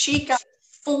 she got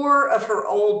 4 of her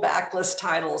old backlist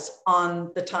titles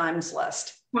on the Times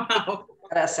list. Wow.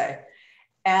 That essay.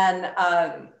 And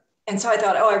so I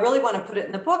thought, I really want to put it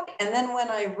in the book. And then when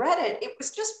I read it, it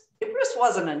just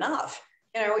wasn't enough.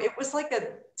 It was like a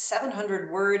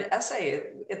 700-word essay.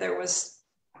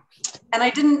 And I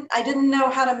didn't know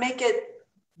how to make it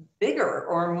bigger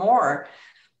or more.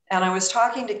 And I was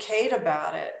talking to Kate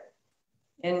about it.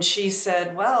 And she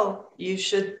said, well, you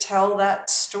should tell that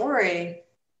story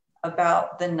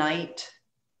about the night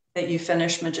that you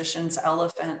finished Magician's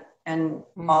Elephant and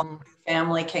all your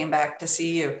family came back to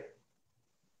see you.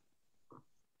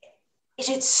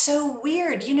 It's so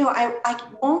weird. I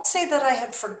won't say that I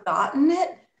had forgotten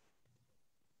it,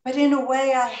 but in a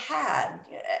way I had.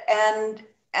 And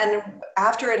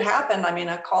after it happened,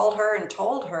 I called her and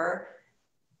told her,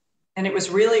 and it was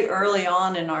really early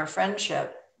on in our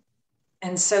friendship.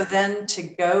 And so then to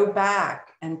go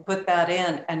back and put that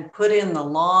in and put in the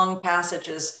long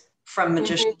passages from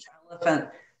Magician's Elephant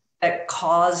that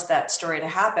caused that story to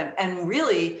happen and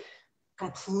really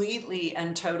completely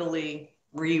and totally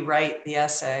rewrite the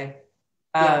essay.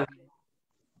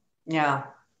 Yeah.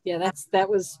 That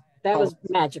was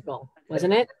magical,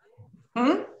 wasn't it?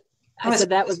 I said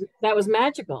that was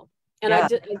magical. And I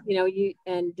did,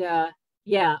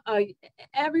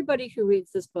 everybody who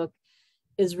reads this book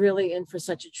is really in for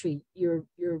such a treat. You're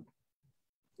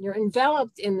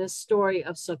enveloped in this story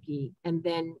of Sookie, and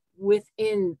then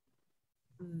within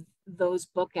those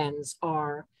bookends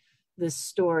are the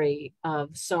story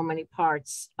of so many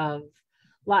parts of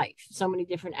life, so many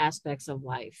different aspects of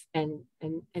life, and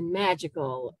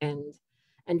magical and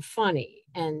funny,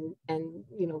 and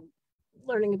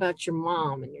learning about your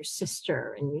mom and your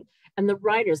sister and the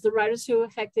writers who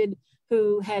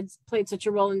had played such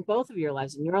a role in both of your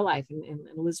lives, in your life and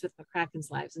Elizabeth McCracken's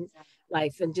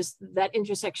life, and just that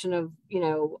intersection of,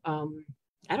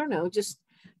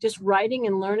 just writing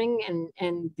and learning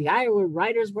and the Iowa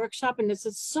Writers Workshop. And it's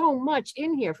just so much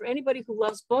in here for anybody who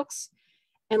loves books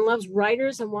and loves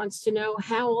writers and wants to know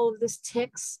how all of this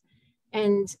ticks.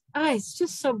 And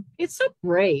it's so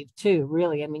brave too,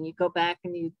 really. You go back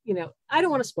and I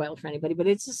don't want to spoil it for anybody, but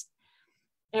it's just,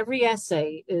 every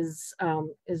essay is a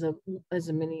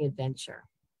mini adventure.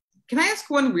 Can I ask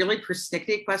one really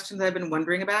persnickety question that I've been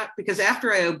wondering about? Because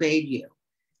after I obeyed you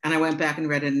and I went back and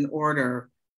read it in order,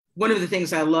 one of the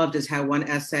things I loved is how one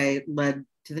essay led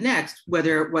to the next,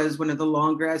 whether it was one of the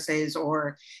longer essays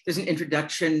or there's an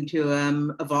introduction to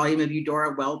a volume of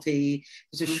Eudora Welty.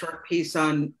 There's a short piece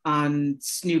on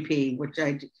Snoopy,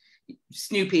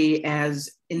 Snoopy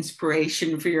as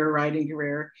inspiration for your writing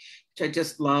career, which I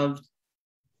just loved.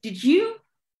 Did you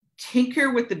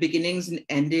tinker with the beginnings and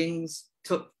endings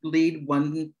to lead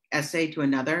one essay to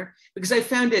another? Because I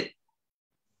found it,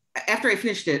 after I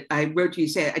finished it, I wrote to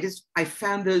you, I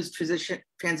found those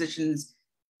transitions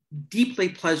deeply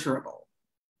pleasurable.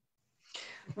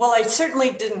 Well, I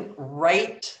certainly didn't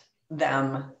write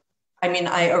them.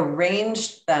 I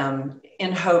arranged them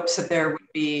in hopes that there would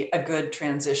be a good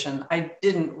transition. I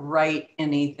didn't write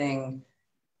anything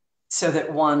so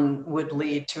that one would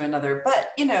lead to another.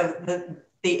 But,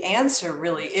 the answer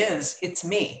really is, it's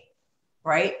me,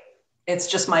 right? It's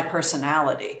just my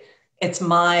personality. It's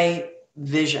my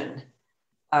vision.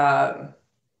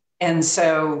 And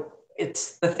so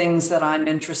it's the things that I'm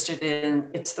interested in.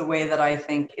 It's the way that I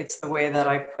think. It's the way that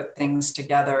I put things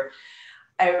together.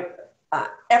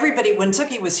 Everybody, when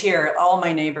Sookie was here, all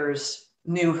my neighbors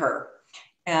knew her.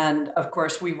 And of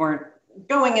course, we weren't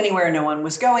going anywhere. No one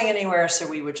was going anywhere. So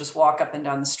we would just walk up and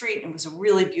down the street. It was a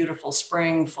really beautiful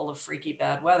spring full of freaky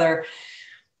bad weather,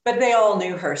 but they all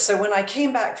knew her. So when I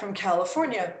came back from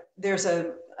California, there's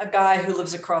a guy who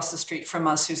lives across the street from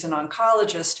us who's an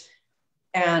oncologist.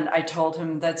 And I told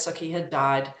him that Sookie had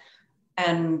died,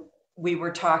 and we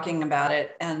were talking about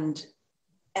it. And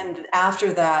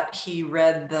after that, he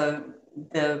read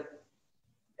the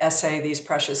essay, These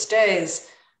Precious Days.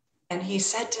 And he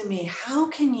said to me, how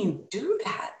can you do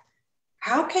that?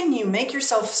 How can you make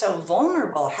yourself so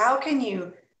vulnerable? How can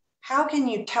you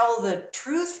tell the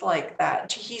truth like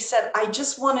that? He said, I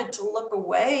just wanted to look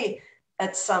away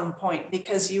at some point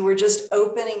because you were just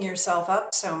opening yourself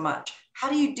up so much. How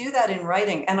do you do that in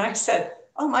writing? And I said,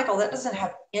 oh, Michael, that doesn't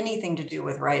have anything to do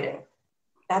with writing.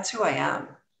 That's who I am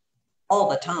all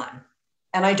the time.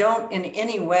 And I don't in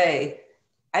any way,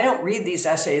 I don't read these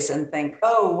essays and think,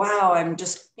 oh, wow, I'm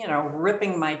just,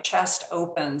 ripping my chest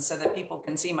open so that people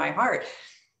can see my heart.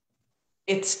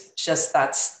 It's just,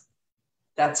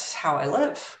 that's how I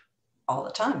live all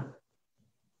the time.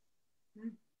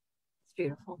 It's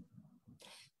beautiful.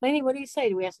 Lainey, what do you say?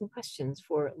 Do we have some questions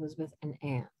for Elizabeth and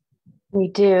Ann? We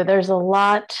do. There's a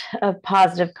lot of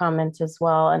positive comments as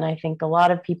well. And I think a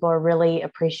lot of people are really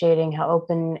appreciating how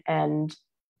open and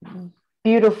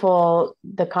beautiful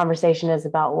the conversation is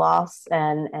about loss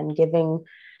and giving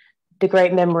the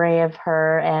great memory of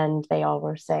her. And they all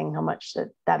were saying how much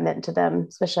that meant to them,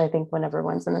 especially I think when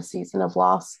everyone's in a season of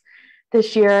loss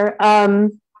this year.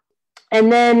 And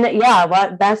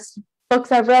then, best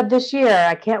books I've read this year.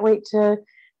 I can't wait to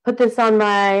put this on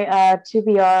my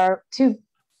TBR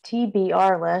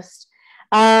list.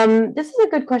 This is a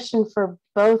good question for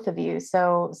both of you.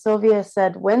 So Sylvia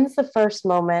said, when's the first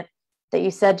moment that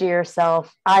you said to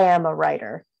yourself, I am a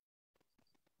writer?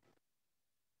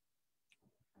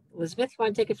 Elizabeth, you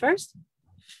want to take it first?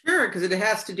 Sure, because it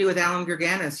has to do with Alan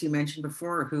Gerganis, you mentioned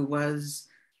before, who was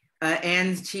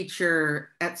Ann's teacher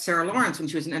at Sarah Lawrence when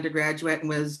she was an undergraduate and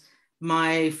was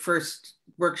my first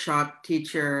workshop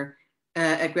teacher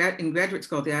in graduate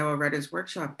school, the Iowa Writers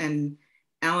Workshop. And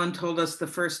Alan told us the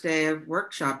first day of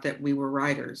workshop that we were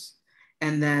writers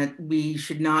and that we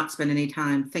should not spend any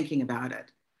time thinking about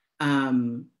it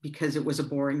because it was a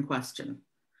boring question.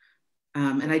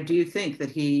 And I do think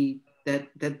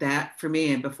that that for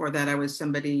me, and before that I was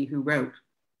somebody who wrote,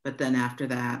 but then after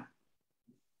that,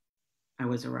 I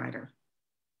was a writer.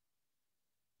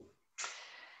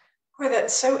 Boy,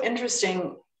 that's so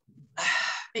interesting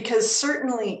because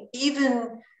certainly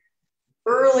even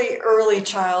early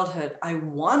childhood, I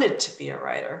wanted to be a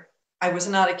writer. I was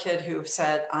not a kid who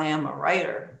said, I am a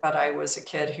writer, but I was a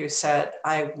kid who said,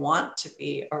 I want to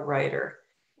be a writer.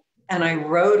 And I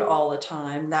wrote all the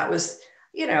time. That was,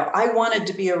 I wanted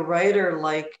to be a writer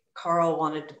like Carl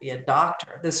wanted to be a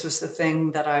doctor. This was the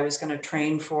thing that I was going to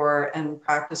train for and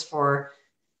practice for.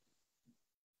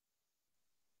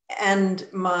 And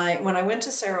when I went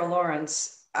to Sarah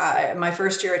Lawrence, my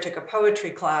first year I took a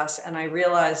poetry class and I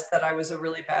realized that I was a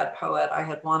really bad poet. I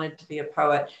had wanted to be a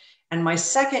poet. And my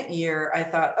second year I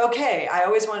thought, okay, I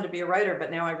always wanted to be a writer, but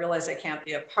now I realize I can't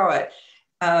be a poet.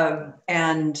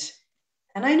 And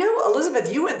I know,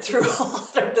 Elizabeth, you went through a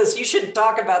lot of this. You should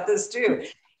talk about this too.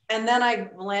 And then I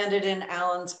landed in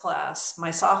Alan's class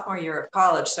my sophomore year of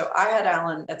college. So I had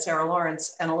Alan at Sarah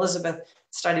Lawrence and Elizabeth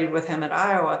studied with him at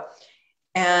Iowa.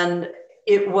 And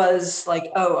it was like,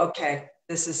 oh, okay,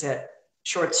 this is it.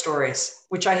 Short stories,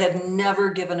 which I had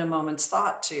never given a moment's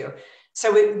thought to.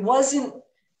 So it wasn't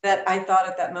that I thought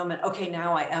at that moment, okay,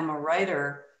 now I am a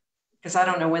writer, because I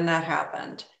don't know when that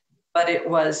happened. But it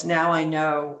was, now I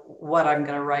know what I'm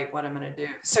going to write, what I'm going to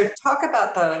do. So talk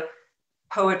about the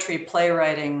poetry,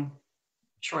 playwriting,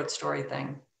 short story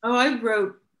thing. Oh, I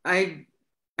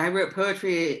wrote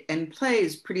poetry and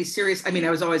plays pretty serious. I mean,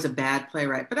 I was always a bad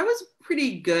playwright, but I was a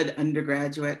pretty good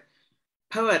undergraduate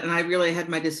poet. And I really had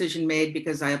my decision made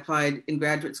because I applied in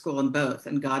graduate school in both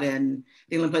and got in.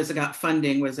 The only place I got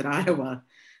funding was at Iowa.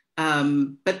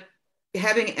 But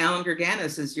having Alan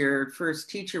Gerganis as your first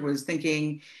teacher was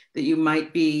thinking that you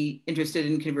might be interested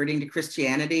in converting to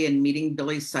Christianity and meeting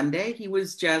Billy Sunday. He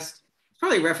was just,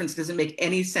 probably reference doesn't make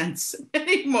any sense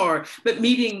anymore, but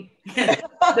meeting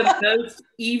the most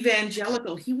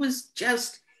evangelical, he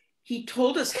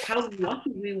told us how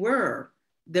lucky we were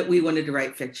that we wanted to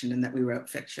write fiction and that we wrote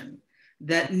fiction,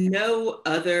 that no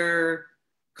other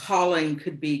calling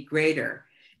could be greater.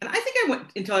 And I think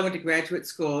until I went to graduate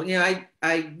school, I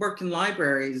worked in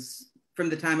libraries from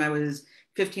the time I was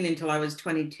 15 until I was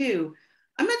 22.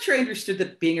 I'm not sure I understood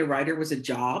that being a writer was a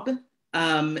job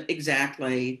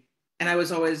exactly. And I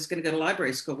was always going to go to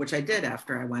library school, which I did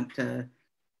after I went to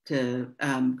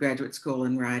graduate school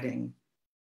in writing.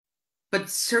 but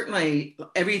certainly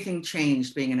everything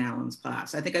changed being in Alan's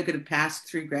class. I think I could have passed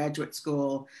through graduate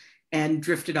school and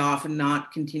drifted off and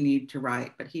not continued to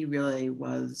write, but he really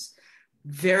was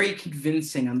very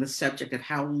convincing on the subject of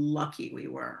how lucky we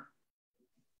were.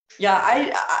 Yeah,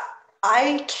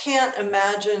 I can't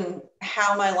imagine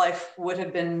how my life would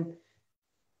have been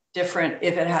different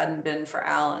if it hadn't been for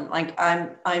Alan. Like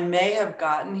I may have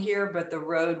gotten here, but the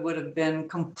road would have been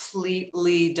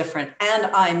completely different, and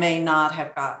I may not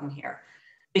have gotten here,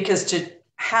 because to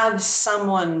have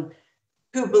someone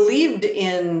who believed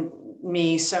in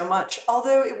me so much,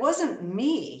 although it wasn't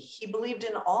me, he believed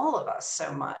in all of us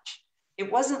so much.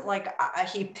 It wasn't like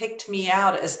he picked me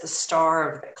out as the star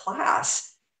of the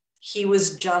class. He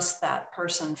was just that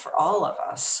person for all of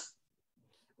us.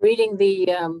 Reading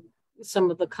the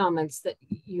some of the comments that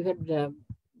you had,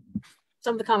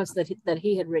 some of the comments that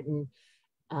he had written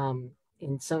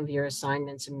in some of your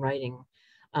assignments and writing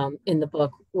in the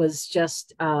book was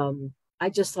just, I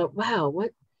just thought, wow,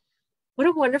 what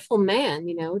a wonderful man,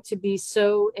 you know, to be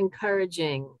so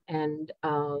encouraging, and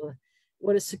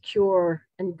what a secure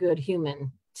and good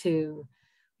human to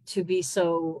be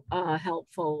so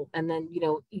helpful. And then, you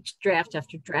know, each draft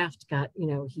after draft got, you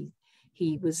know,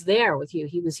 he was there with you.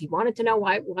 He wanted to know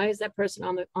why is that person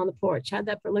on the porch?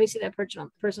 Let me see that person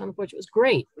on the porch. It was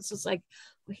great. It's just like,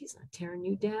 well, he's not tearing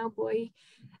you down, boy.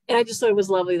 And I just thought it was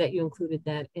lovely that you included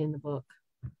that in the book.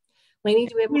 Lainey,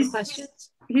 do we have more questions?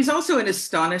 He's also an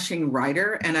astonishing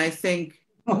writer, and I think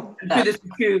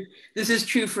this is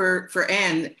true for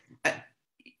Ann.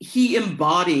 He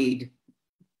embodied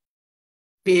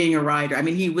being a writer. I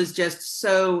mean, he was just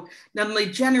so not only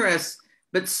generous,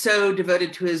 but so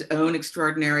devoted to his own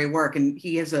extraordinary work. And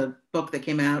he has a book that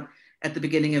came out at the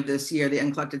beginning of this year, The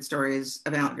Uncollected Stories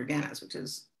of Alan Gurganus, which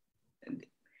is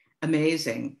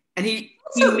amazing. And he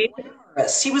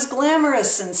glamorous. He was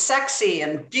glamorous and sexy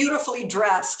and beautifully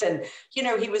dressed. And, you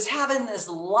know, he was having this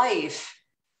life.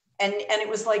 And it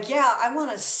was like, yeah, I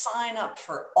want to sign up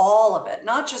for all of it,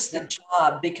 not just the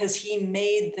job, because he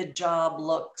made the job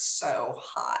look so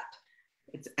hot.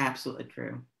 It's absolutely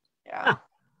true. Yeah.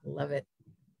 Love it.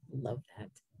 Love that.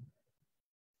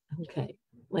 Okay.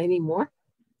 Lainey, more?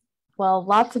 Well,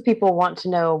 lots of people want to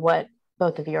know what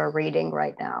both of you are reading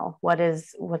right now.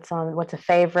 What's a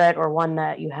favorite or one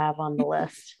that you have on the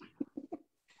list?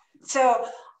 So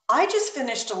I just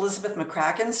finished Elizabeth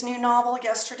McCracken's new novel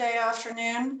yesterday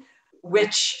afternoon,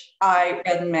 which I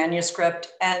read in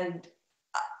manuscript, and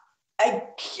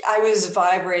I was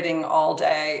vibrating all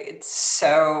day. It's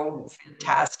so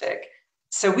fantastic.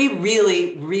 So we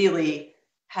really, really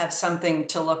have something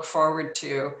to look forward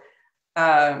to.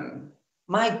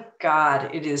 My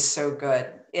God, it is so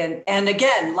good. And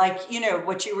again, like, you know,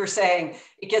 what you were saying,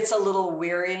 it gets a little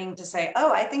wearying to say,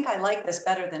 oh, I think I like this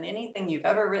better than anything you've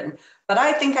ever written. But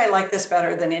I think I like this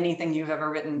better than anything you've ever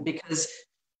written, because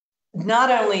not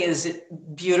only is it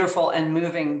beautiful and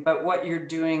moving, but what you're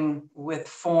doing with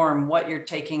form, what you're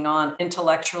taking on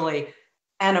intellectually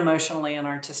and emotionally and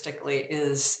artistically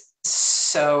is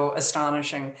so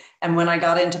astonishing. And when I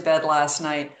got into bed last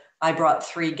night, I brought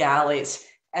 3 galleys,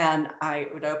 and I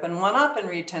would open one up and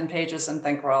read 10 pages and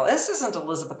think, well, this isn't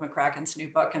Elizabeth McCracken's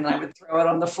new book. And I would throw it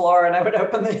on the floor and I would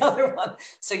open the other one.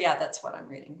 So yeah, that's what I'm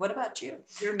reading. What about you?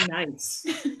 You're nice.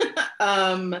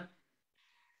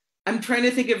 I'm trying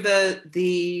to think of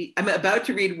I'm about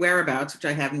to read Whereabouts, which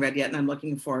I haven't read yet, and I'm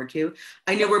looking forward to.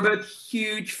 I know we're both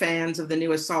huge fans of the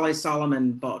newest Solly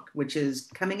Solomon book, which is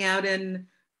coming out in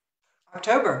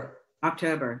October,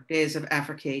 Days of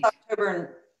Africa.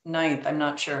 October 9th, I'm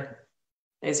not sure.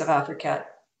 Days of Africa.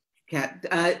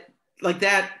 Like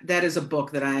that is a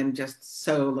book that I'm just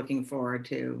so looking forward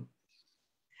to.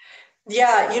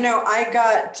 Yeah, you know, I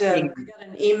got an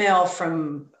email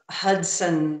from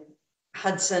Hudson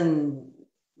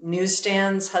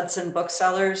newsstands, Hudson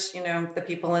booksellers, you know, the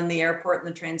people in the airport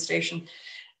and the train station.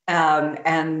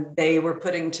 And they were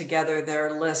putting together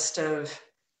their list of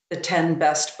the 10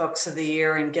 best books of the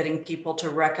year and getting people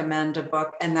to recommend a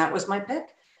book. And that was my pick.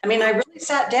 I mean, I really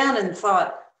sat down and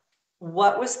thought,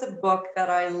 what was the book that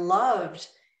I loved?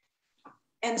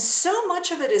 And so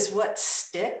much of it is what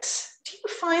sticks. Do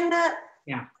you find that?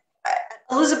 Yeah.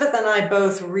 Elizabeth and I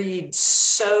both read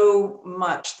so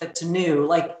much that's new,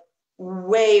 like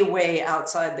way, way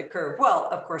outside the curve. Well,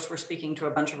 of course, we're speaking to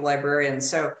a bunch of librarians.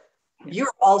 So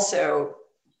you're also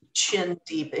chin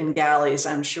deep in galleys,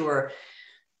 I'm sure.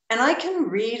 And I can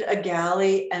read a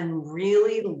galley and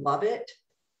really love it.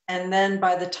 And then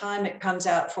by the time it comes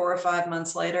out 4 or 5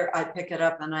 months later, I pick it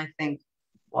up and I think,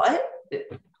 what?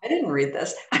 I didn't read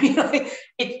this. I mean,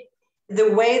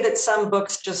 the way that some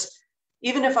books just,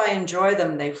 even if I enjoy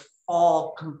them, they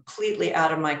fall completely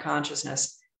out of my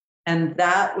consciousness. And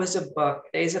that was a book,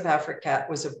 Days of Africat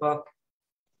was a book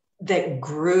that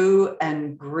grew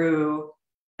and grew.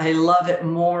 I love it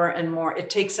more and more. It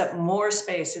takes up more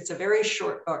space. It's a very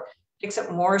short book. It takes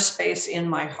up more space in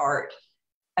my heart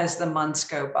as the months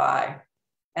go by.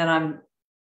 And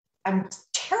I'm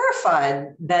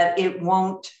terrified that it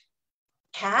won't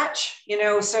catch,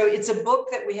 so it's a book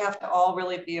that we have to all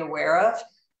really be aware of,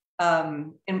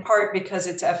 in part because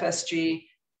it's FSG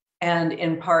and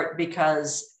in part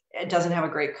because it doesn't have a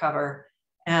great cover.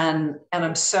 And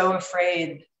I'm so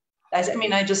afraid. I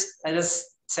just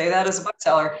say that as a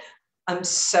bookseller. I'm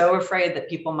so afraid that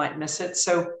people might miss it.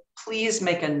 So please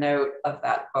make a note of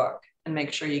that book and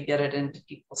make sure you get it into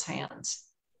people's hands.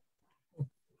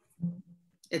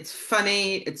 It's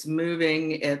funny, it's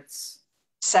moving, it's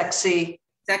sexy,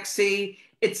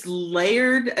 it's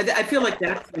layered. I feel like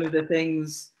that's one of the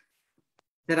things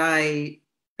that I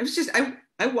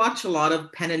watch a lot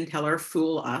of Penn and Teller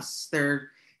fool us. They're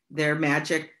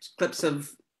magic clips of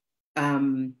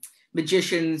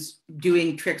magicians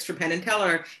doing tricks for Penn and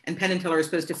Teller is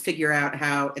supposed to figure out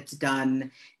how it's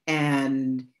done,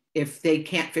 and if they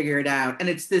can't figure it out, and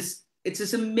it's this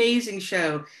amazing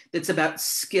show that's about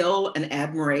skill and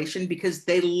admiration, because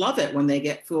they love it when they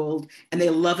get fooled and they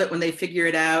love it when they figure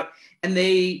it out. And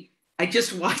I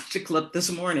just watched a clip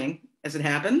this morning, as it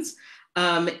happens,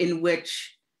 in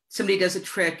which somebody does a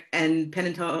trick and Penn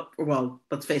and Teller, well,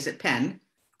 let's face it, Penn,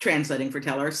 translating for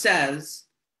Teller, says,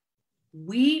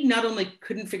 we not only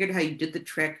couldn't figure out how you did the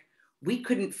trick, we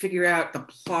couldn't figure out the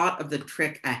plot of the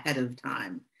trick ahead of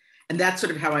time. And that's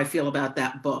sort of how I feel about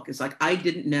that book. It's like, I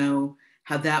didn't know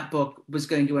how that book was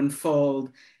going to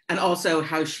unfold, and also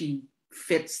how she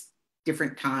fits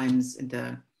different times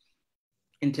into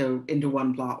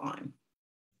one plot line.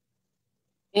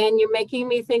 And you're making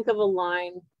me think of a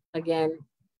line again.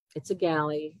 It's a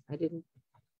galley. I didn't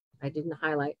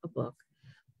highlight a book,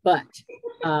 but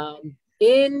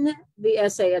in the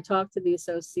essay, I talked to the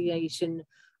Association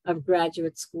of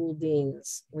Graduate School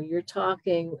Deans, where you're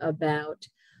talking about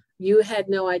you had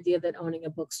no idea that owning a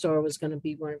bookstore was going to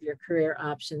be one of your career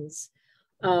options.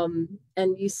 And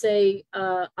you say,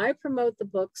 I promote the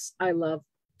books I love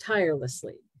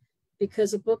tirelessly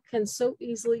because a book can so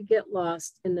easily get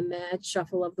lost in the mad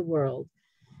shuffle of the world,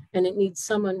 and it needs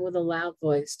someone with a loud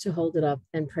voice to hold it up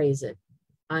and praise it.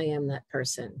 I am that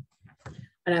person.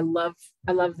 And I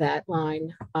love that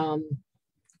line.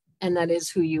 And that is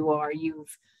who you are.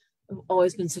 You've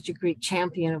always been such a great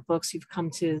champion of books. You've come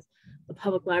to the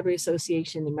Public Library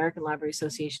Association, the American Library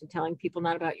Association, telling people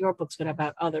not about your books, but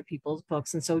about other people's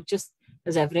books. And so just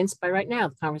as evidenced by right now,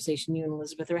 the conversation you and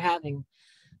Elizabeth are having,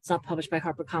 it's not published by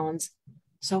HarperCollins.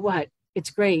 So what? It's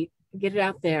great. Get it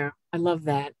out there. I love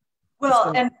that.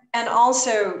 Well, and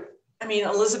also, I mean,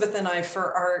 Elizabeth and I,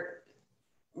 for our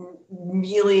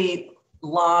really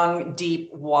long,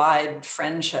 deep, wide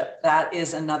friendship, that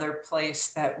is another place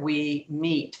that we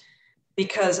meet.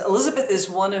 Because Elizabeth is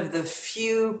one of the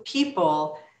few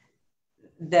people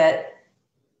that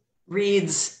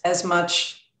reads as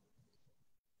much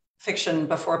fiction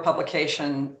before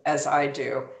publication as I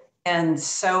do. And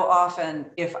so often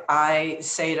if I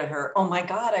say to her, oh my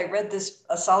God, I read this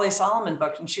Sally Solomon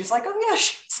book, and she's like, oh yeah,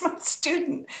 she's my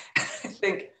student. I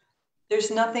think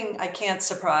there's nothing, I can't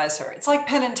surprise her. It's like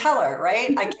Penn and Teller,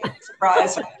 right? I can't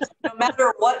surprise her. No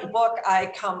matter what book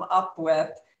I come up with,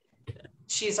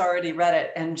 she's already read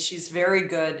it, and she's very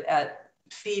good at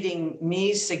feeding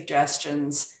me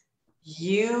suggestions.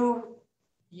 You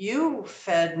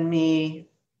fed me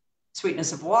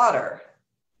Sweetness of Water,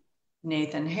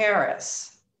 Nathan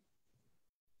Harris,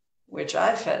 which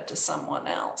I fed to someone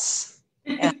else.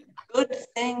 And good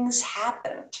things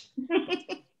happened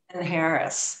in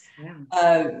Harris.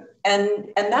 Yeah. And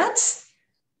that's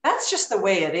just the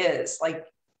way it is. Like,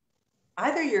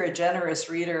 either you're a generous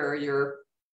reader or you're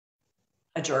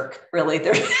a jerk, really.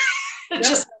 There's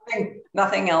just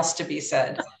nothing else to be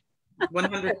said.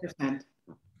 100%.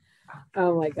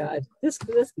 Oh my God, we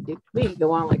could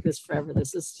go on like this forever.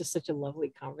 This is just such a lovely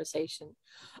conversation.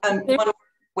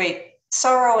 Wait,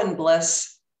 Sorrow and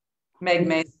Bliss, Meg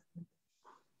Mason.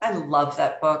 I love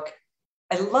that book.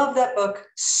 I love that book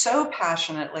so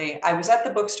passionately. I was at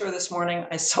the bookstore this morning.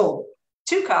 I sold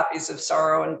 2 copies of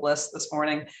Sorrow and Bliss this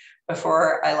morning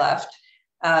before I left.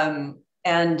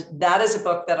 And that is a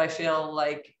book that I feel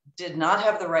like did not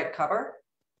have the right cover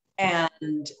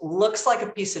and looks like a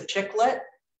piece of chick lit.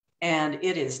 And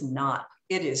it is not.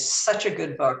 It is such a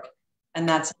good book. And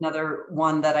that's another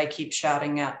one that I keep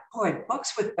shouting at. Boy,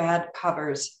 books with bad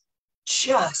covers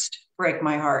just break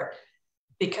my heart,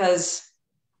 because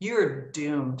you're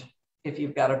doomed if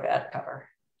you've got a bad cover.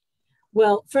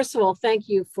 Well, first of all, thank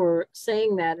you for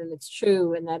saying that. And it's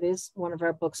true. And that is one of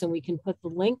our books. And we can put the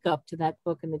link up to that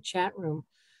book in the chat room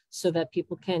so that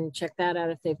people can check that out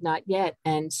if they've not yet.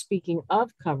 And speaking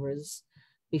of covers,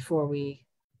 before we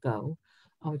go,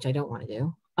 which I don't want to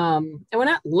do, and we're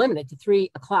not limited to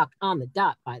 3 o'clock on the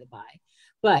dot, by the by,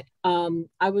 but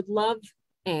I would love,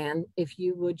 Anne, if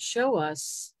you would show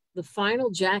us the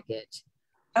final jacket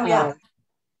of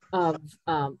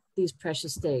These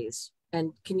Precious Days.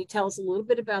 And can you tell us a little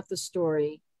bit about the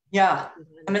story? Yeah,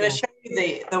 I'm going to show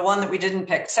you the one that we didn't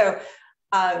pick. So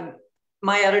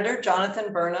my editor,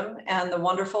 Jonathan Burnham, and the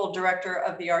wonderful director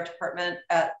of the art department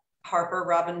at Harper,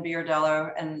 Robin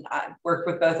Biardello, and I worked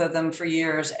with both of them for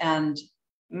years. And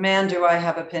man, do I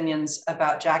have opinions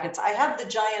about jackets. I have the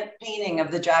giant painting of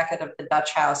the jacket of the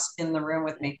Dutch house in the room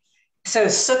with me. So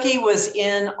Suki was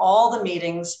in all the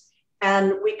meetings,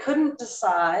 and we couldn't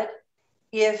decide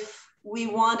if we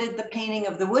wanted the painting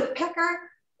of the woodpecker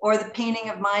or the painting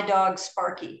of my dog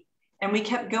Sparky. And we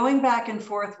kept going back and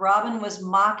forth. Robin was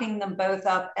mocking them both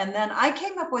up. And then I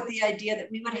came up with the idea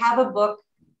that we would have a book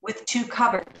with 2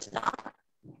 covers, not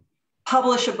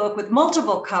publish a book with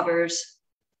multiple covers,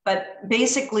 but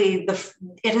basically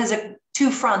it has 2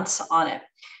 fronts on it.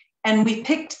 And we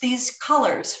picked these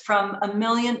colors from a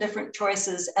million different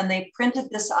choices, and they printed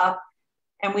this up.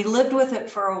 And we lived with it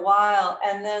for a while.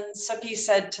 And then Suki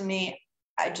said to me,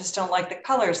 I just don't like the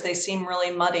colors. They seem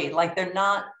really muddy, like they're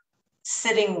not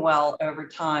sitting well over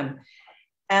time.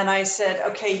 And I said,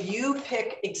 okay, you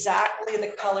pick exactly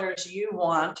the colors you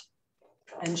want.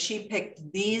 And she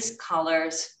picked these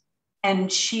colors.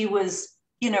 And she was,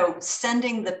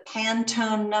 sending the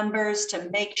Pantone numbers to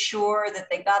make sure that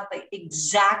they got the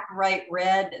exact right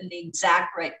red and the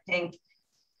exact right pink.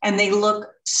 And they look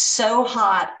so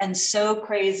hot and so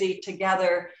crazy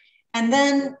together. And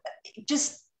then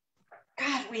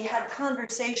we had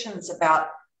conversations about,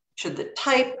 should the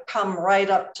type come right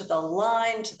up to the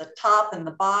line, to the top and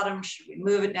the bottom? Should we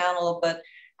move it down a little bit?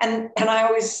 And I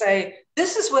always say,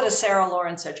 this is what a Sarah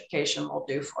Lawrence education will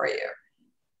do for you.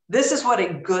 This is what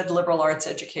a good liberal arts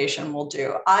education will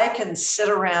do. I can sit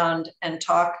around and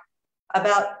talk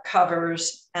about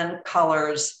covers and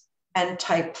colors and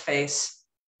typeface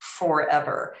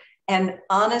forever. And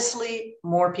honestly,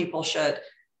 more people should.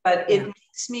 But it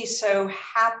makes me so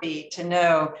happy to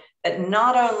know that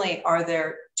not only are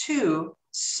there 2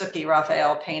 Suki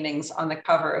Raphael paintings on the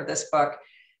cover of this book,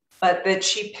 but that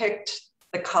she picked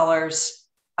the colors.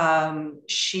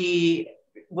 She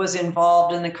was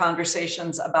involved in the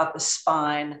conversations about the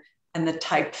spine and the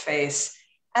typeface,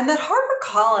 and that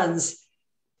HarperCollins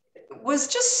was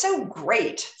just so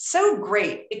great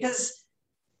because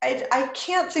I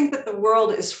can't think that the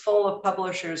world is full of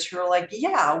publishers who are like,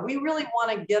 yeah, we really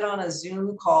want to get on a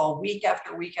Zoom call week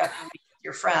after week after week with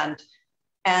your friend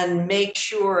and make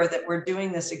sure that we're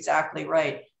doing this exactly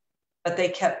right. But they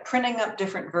kept printing up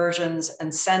different versions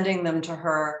and sending them to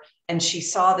her. And she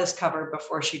saw this cover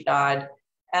before she died,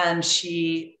 and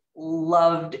she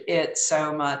loved it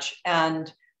so much.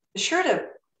 And be sure to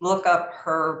look up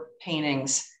her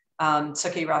paintings,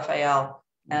 Suki Raphael,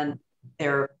 and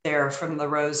they're from the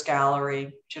Rose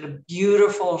Gallery. She had a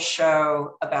beautiful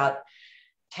show about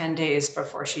 10 days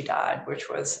before she died, which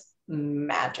was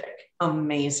magic,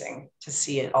 amazing to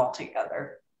see it all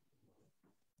together.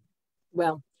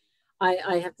 Well,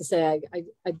 I have to say,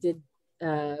 I did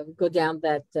go down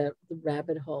that the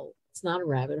rabbit hole. It's not a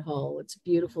rabbit hole. It's a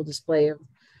beautiful display of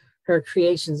her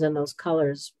creations, and those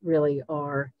colors really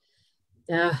are,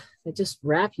 they just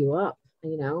wrap you up,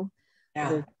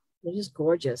 Yeah. They're just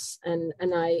gorgeous. And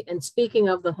speaking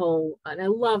of the whole, and I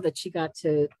love that she got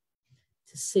to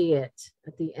see it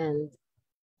at the end.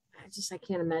 I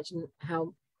can't imagine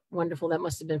how wonderful that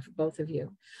must have been for both of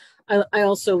you. I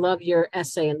also love your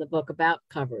essay in the book about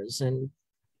covers and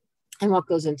what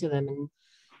goes into them, and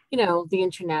the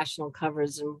international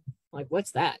covers, and like,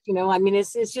 what's that?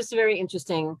 It's just a very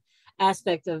interesting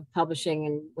aspect of publishing.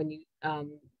 And when you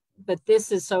but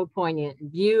this is so poignant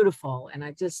and beautiful, and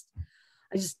I'm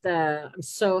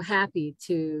so happy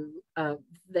to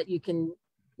that you can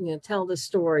tell the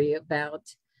story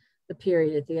about the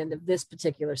period at the end of this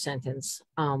particular sentence,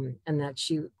 and that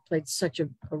she played such a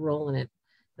role in it.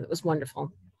 It was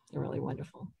wonderful, really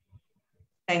wonderful.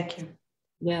 Thank you.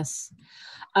 Yes.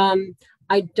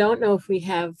 I don't know if we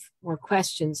have more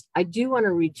questions. I do want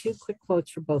to read 2 quick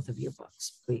quotes for both of your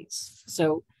books, please.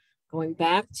 So going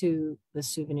back to the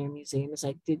Souvenir Museum, as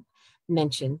I did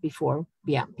mention before,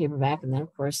 paperback, and then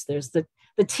of course there's the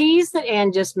tease that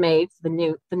Anne just made for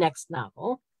the next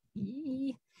novel.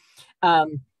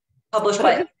 Published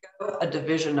by a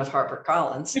division of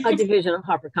HarperCollins. A division of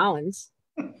HarperCollins.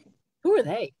 Who are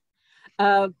they?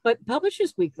 But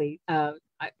Publishers Weekly, I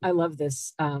love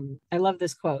this. I love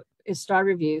this quote. Is star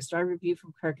review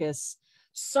from Kirkus.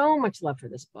 So much love for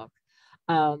this book.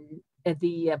 But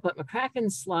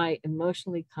McCracken's sly,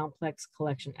 emotionally complex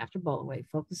collection After Bolaway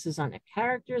focuses on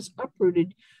characters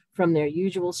uprooted from their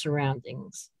usual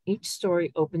surroundings. Each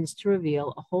story opens to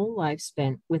reveal a whole life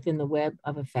spent within the web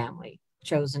of a family,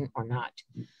 chosen or not.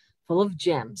 Full of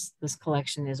gems, this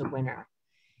collection is a winner.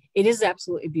 It is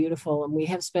absolutely beautiful, and we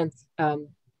have spent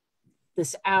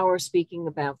this hour speaking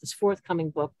about this forthcoming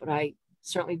book, but I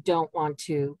certainly don't want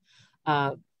to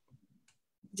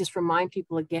just remind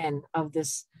people again of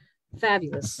this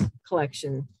fabulous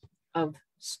collection of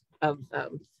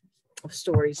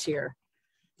stories here,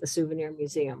 the Souvenir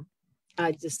Museum.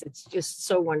 It's just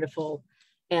so wonderful,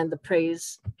 and the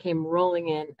praise came rolling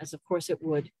in, as of course it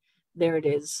would. There it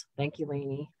is. Thank you,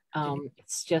 Lainey.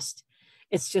 It's just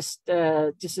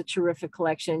a terrific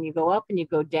collection. You go up and you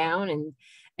go down,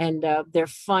 and they're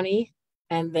funny,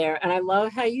 and I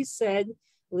love how you said,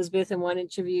 Elizabeth, in one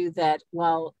interview, that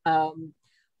while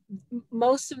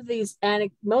most of these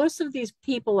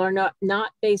people are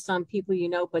not based on people you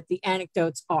know, but the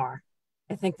anecdotes are.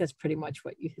 I think that's pretty much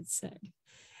what you had said.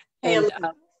 Hey, And,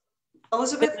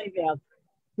 Elizabeth,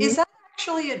 is that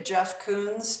actually a Jeff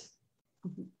Koons?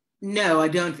 No, I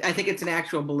don't. I think it's an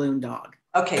actual balloon dog.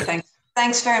 Okay,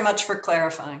 thanks very much for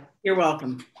clarifying. You're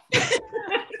welcome.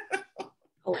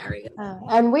 Hilarious.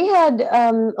 And we had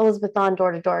Elizabeth on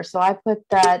door to door, so I put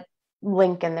that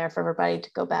link in there for everybody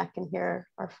to go back and hear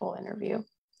our full interview.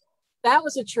 That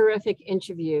was a terrific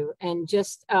interview, and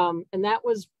and that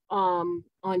was on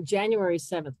January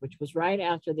 7th, which was right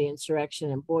after the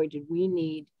insurrection. And boy, did we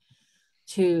need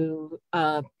to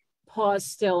pause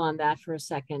still on that for a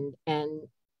second and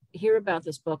hear about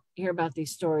this book, hear about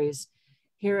these stories,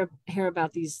 hear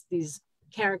about these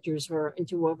characters who are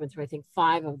interwoven through, I think,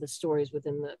 5 of the stories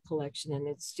within the collection. And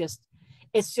it's just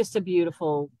a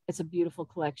beautiful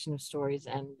collection of stories.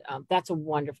 And that's a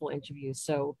wonderful interview.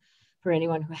 So for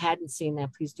anyone who hadn't seen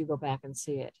that, please do go back and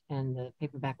see it. And the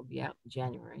paperback will be out in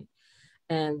January.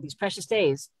 And These Precious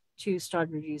Days, 2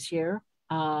 starred reviews here.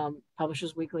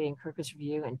 Publishers Weekly and Kirkus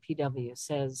Review and PW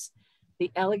says,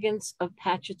 the elegance of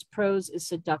Patchett's prose is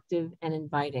seductive and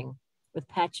inviting. With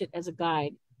Patchett as a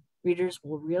guide, readers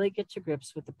will really get to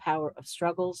grips with the power of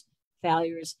struggles,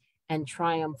 failures, and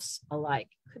triumphs alike.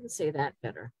 Couldn't say that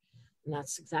better. And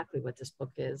that's exactly what this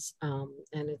book is.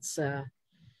 And it's a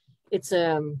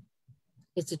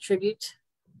tribute.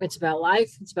 It's about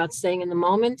life. It's about staying in the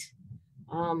moment.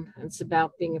 It's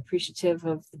about being appreciative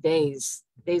of the days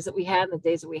that we had and the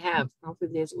days that we have, hopefully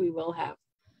the days that we will have.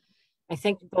 I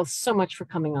thank you both so much for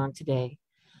coming on today.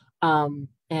 Please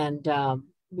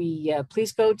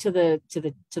go to the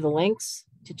links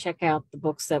to check out the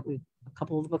books a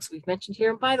couple of the books we've mentioned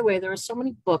here. And by the way, there are so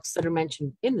many books that are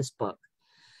mentioned in this book.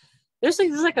 There's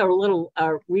like a little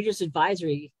reader's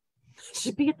advisory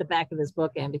should be at the back of this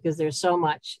book, Ann, because there's so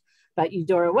much about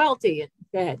Eudora Welty.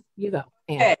 Go ahead, you go,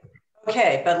 Ann.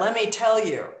 Okay, but let me tell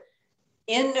you,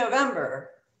 in November,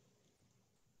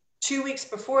 2 weeks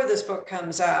before this book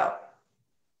comes out,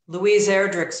 Louise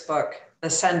Erdrich's book, The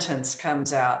Sentence,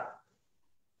 comes out.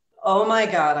 Oh my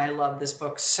God, I love this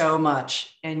book so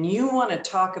much. And you want to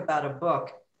talk about a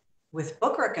book with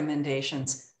book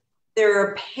recommendations. There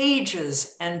are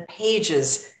pages and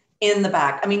pages in the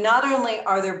back. I mean, not only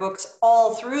are there books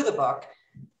all through the book,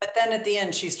 but then at the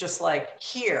end, she's just like,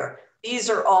 here, these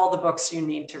are all the books you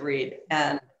need to read.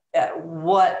 And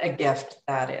what a gift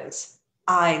that is.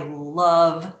 I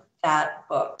love that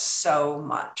book so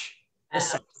much.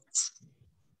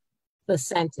 The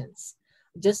Sentence.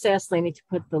 Just asked Lainey to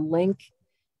put the link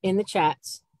in the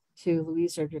chats to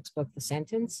Louise Erdrich's book, The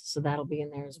Sentence. So that'll be in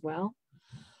there as well.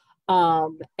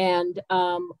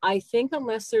 I think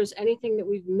unless there's anything that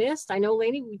we've missed, I know,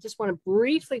 Lainey, we just want to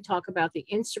briefly talk about the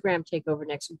Instagram takeover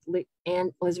next week.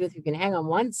 And Elizabeth, you can hang on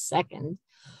one second.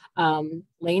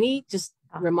 Lainey, just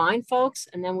remind folks,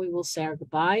 and then we will say our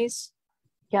goodbyes.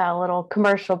 Yeah, a little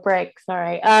commercial break.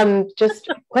 Sorry. Just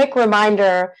a quick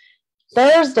reminder.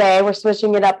 Thursday, we're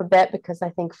switching it up a bit because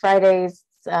I think Fridays,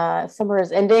 summer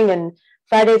is ending and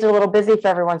Fridays are a little busy for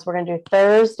everyone. So we're going to do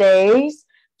Thursdays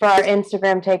for our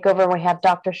Instagram takeover. We have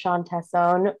Dr. Sean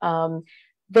Tassone.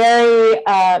 Very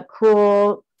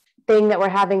cool thing that we're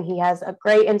having. He has a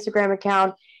great Instagram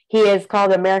account. He is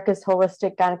called America's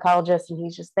Holistic Gynecologist, and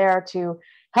he's just there to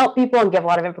help people and give a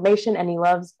lot of information. And he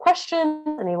loves questions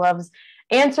and he loves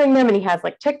answering them, and he has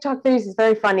like TikTok videos. He's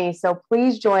very funny. So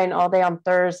please join all day on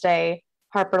Thursday,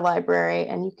 Harper Library,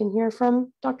 and you can hear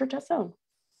from Dr. Tassone.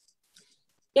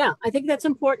 Yeah, I think that's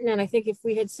important. And I think if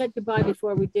we had said goodbye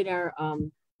before we did our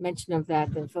mention of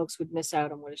that, then folks would miss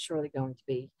out on what is surely going to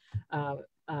be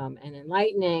an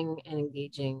enlightening and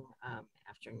engaging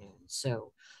afternoon.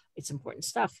 So it's important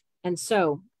stuff. And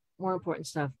so, more important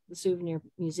stuff, The Souvenir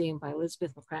Museum by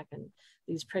Elizabeth McCracken,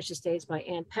 These Precious Days by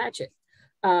Ann Patchett,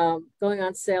 going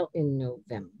on sale in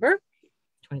November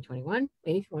 2021.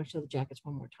 Maybe if you want to show the jackets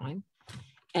one more time.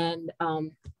 And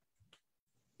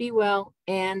be well.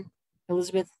 And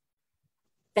Elizabeth,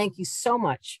 thank you so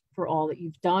much for all that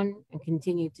you've done and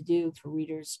continue to do for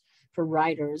readers, for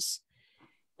writers,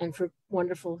 and for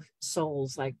wonderful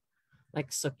souls like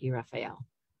Suki Raphael.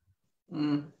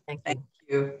 Thank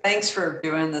you. Thanks for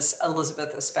doing this,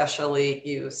 Elizabeth, especially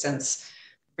you, since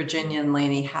Virginia and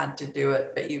Lainey had to do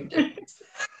it, but you did.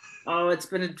 Oh, it's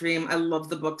been a dream. I love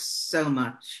the book so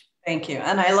much. Thank you.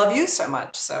 And I love you so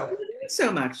much. So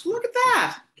much. Look at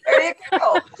that. There you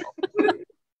go.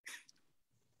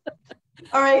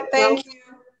 All right. Thank you.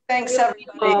 Thanks,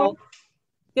 everybody.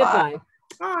 Goodbye.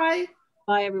 Bye.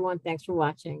 Bye, everyone. Thanks for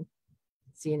watching.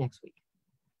 See you next week.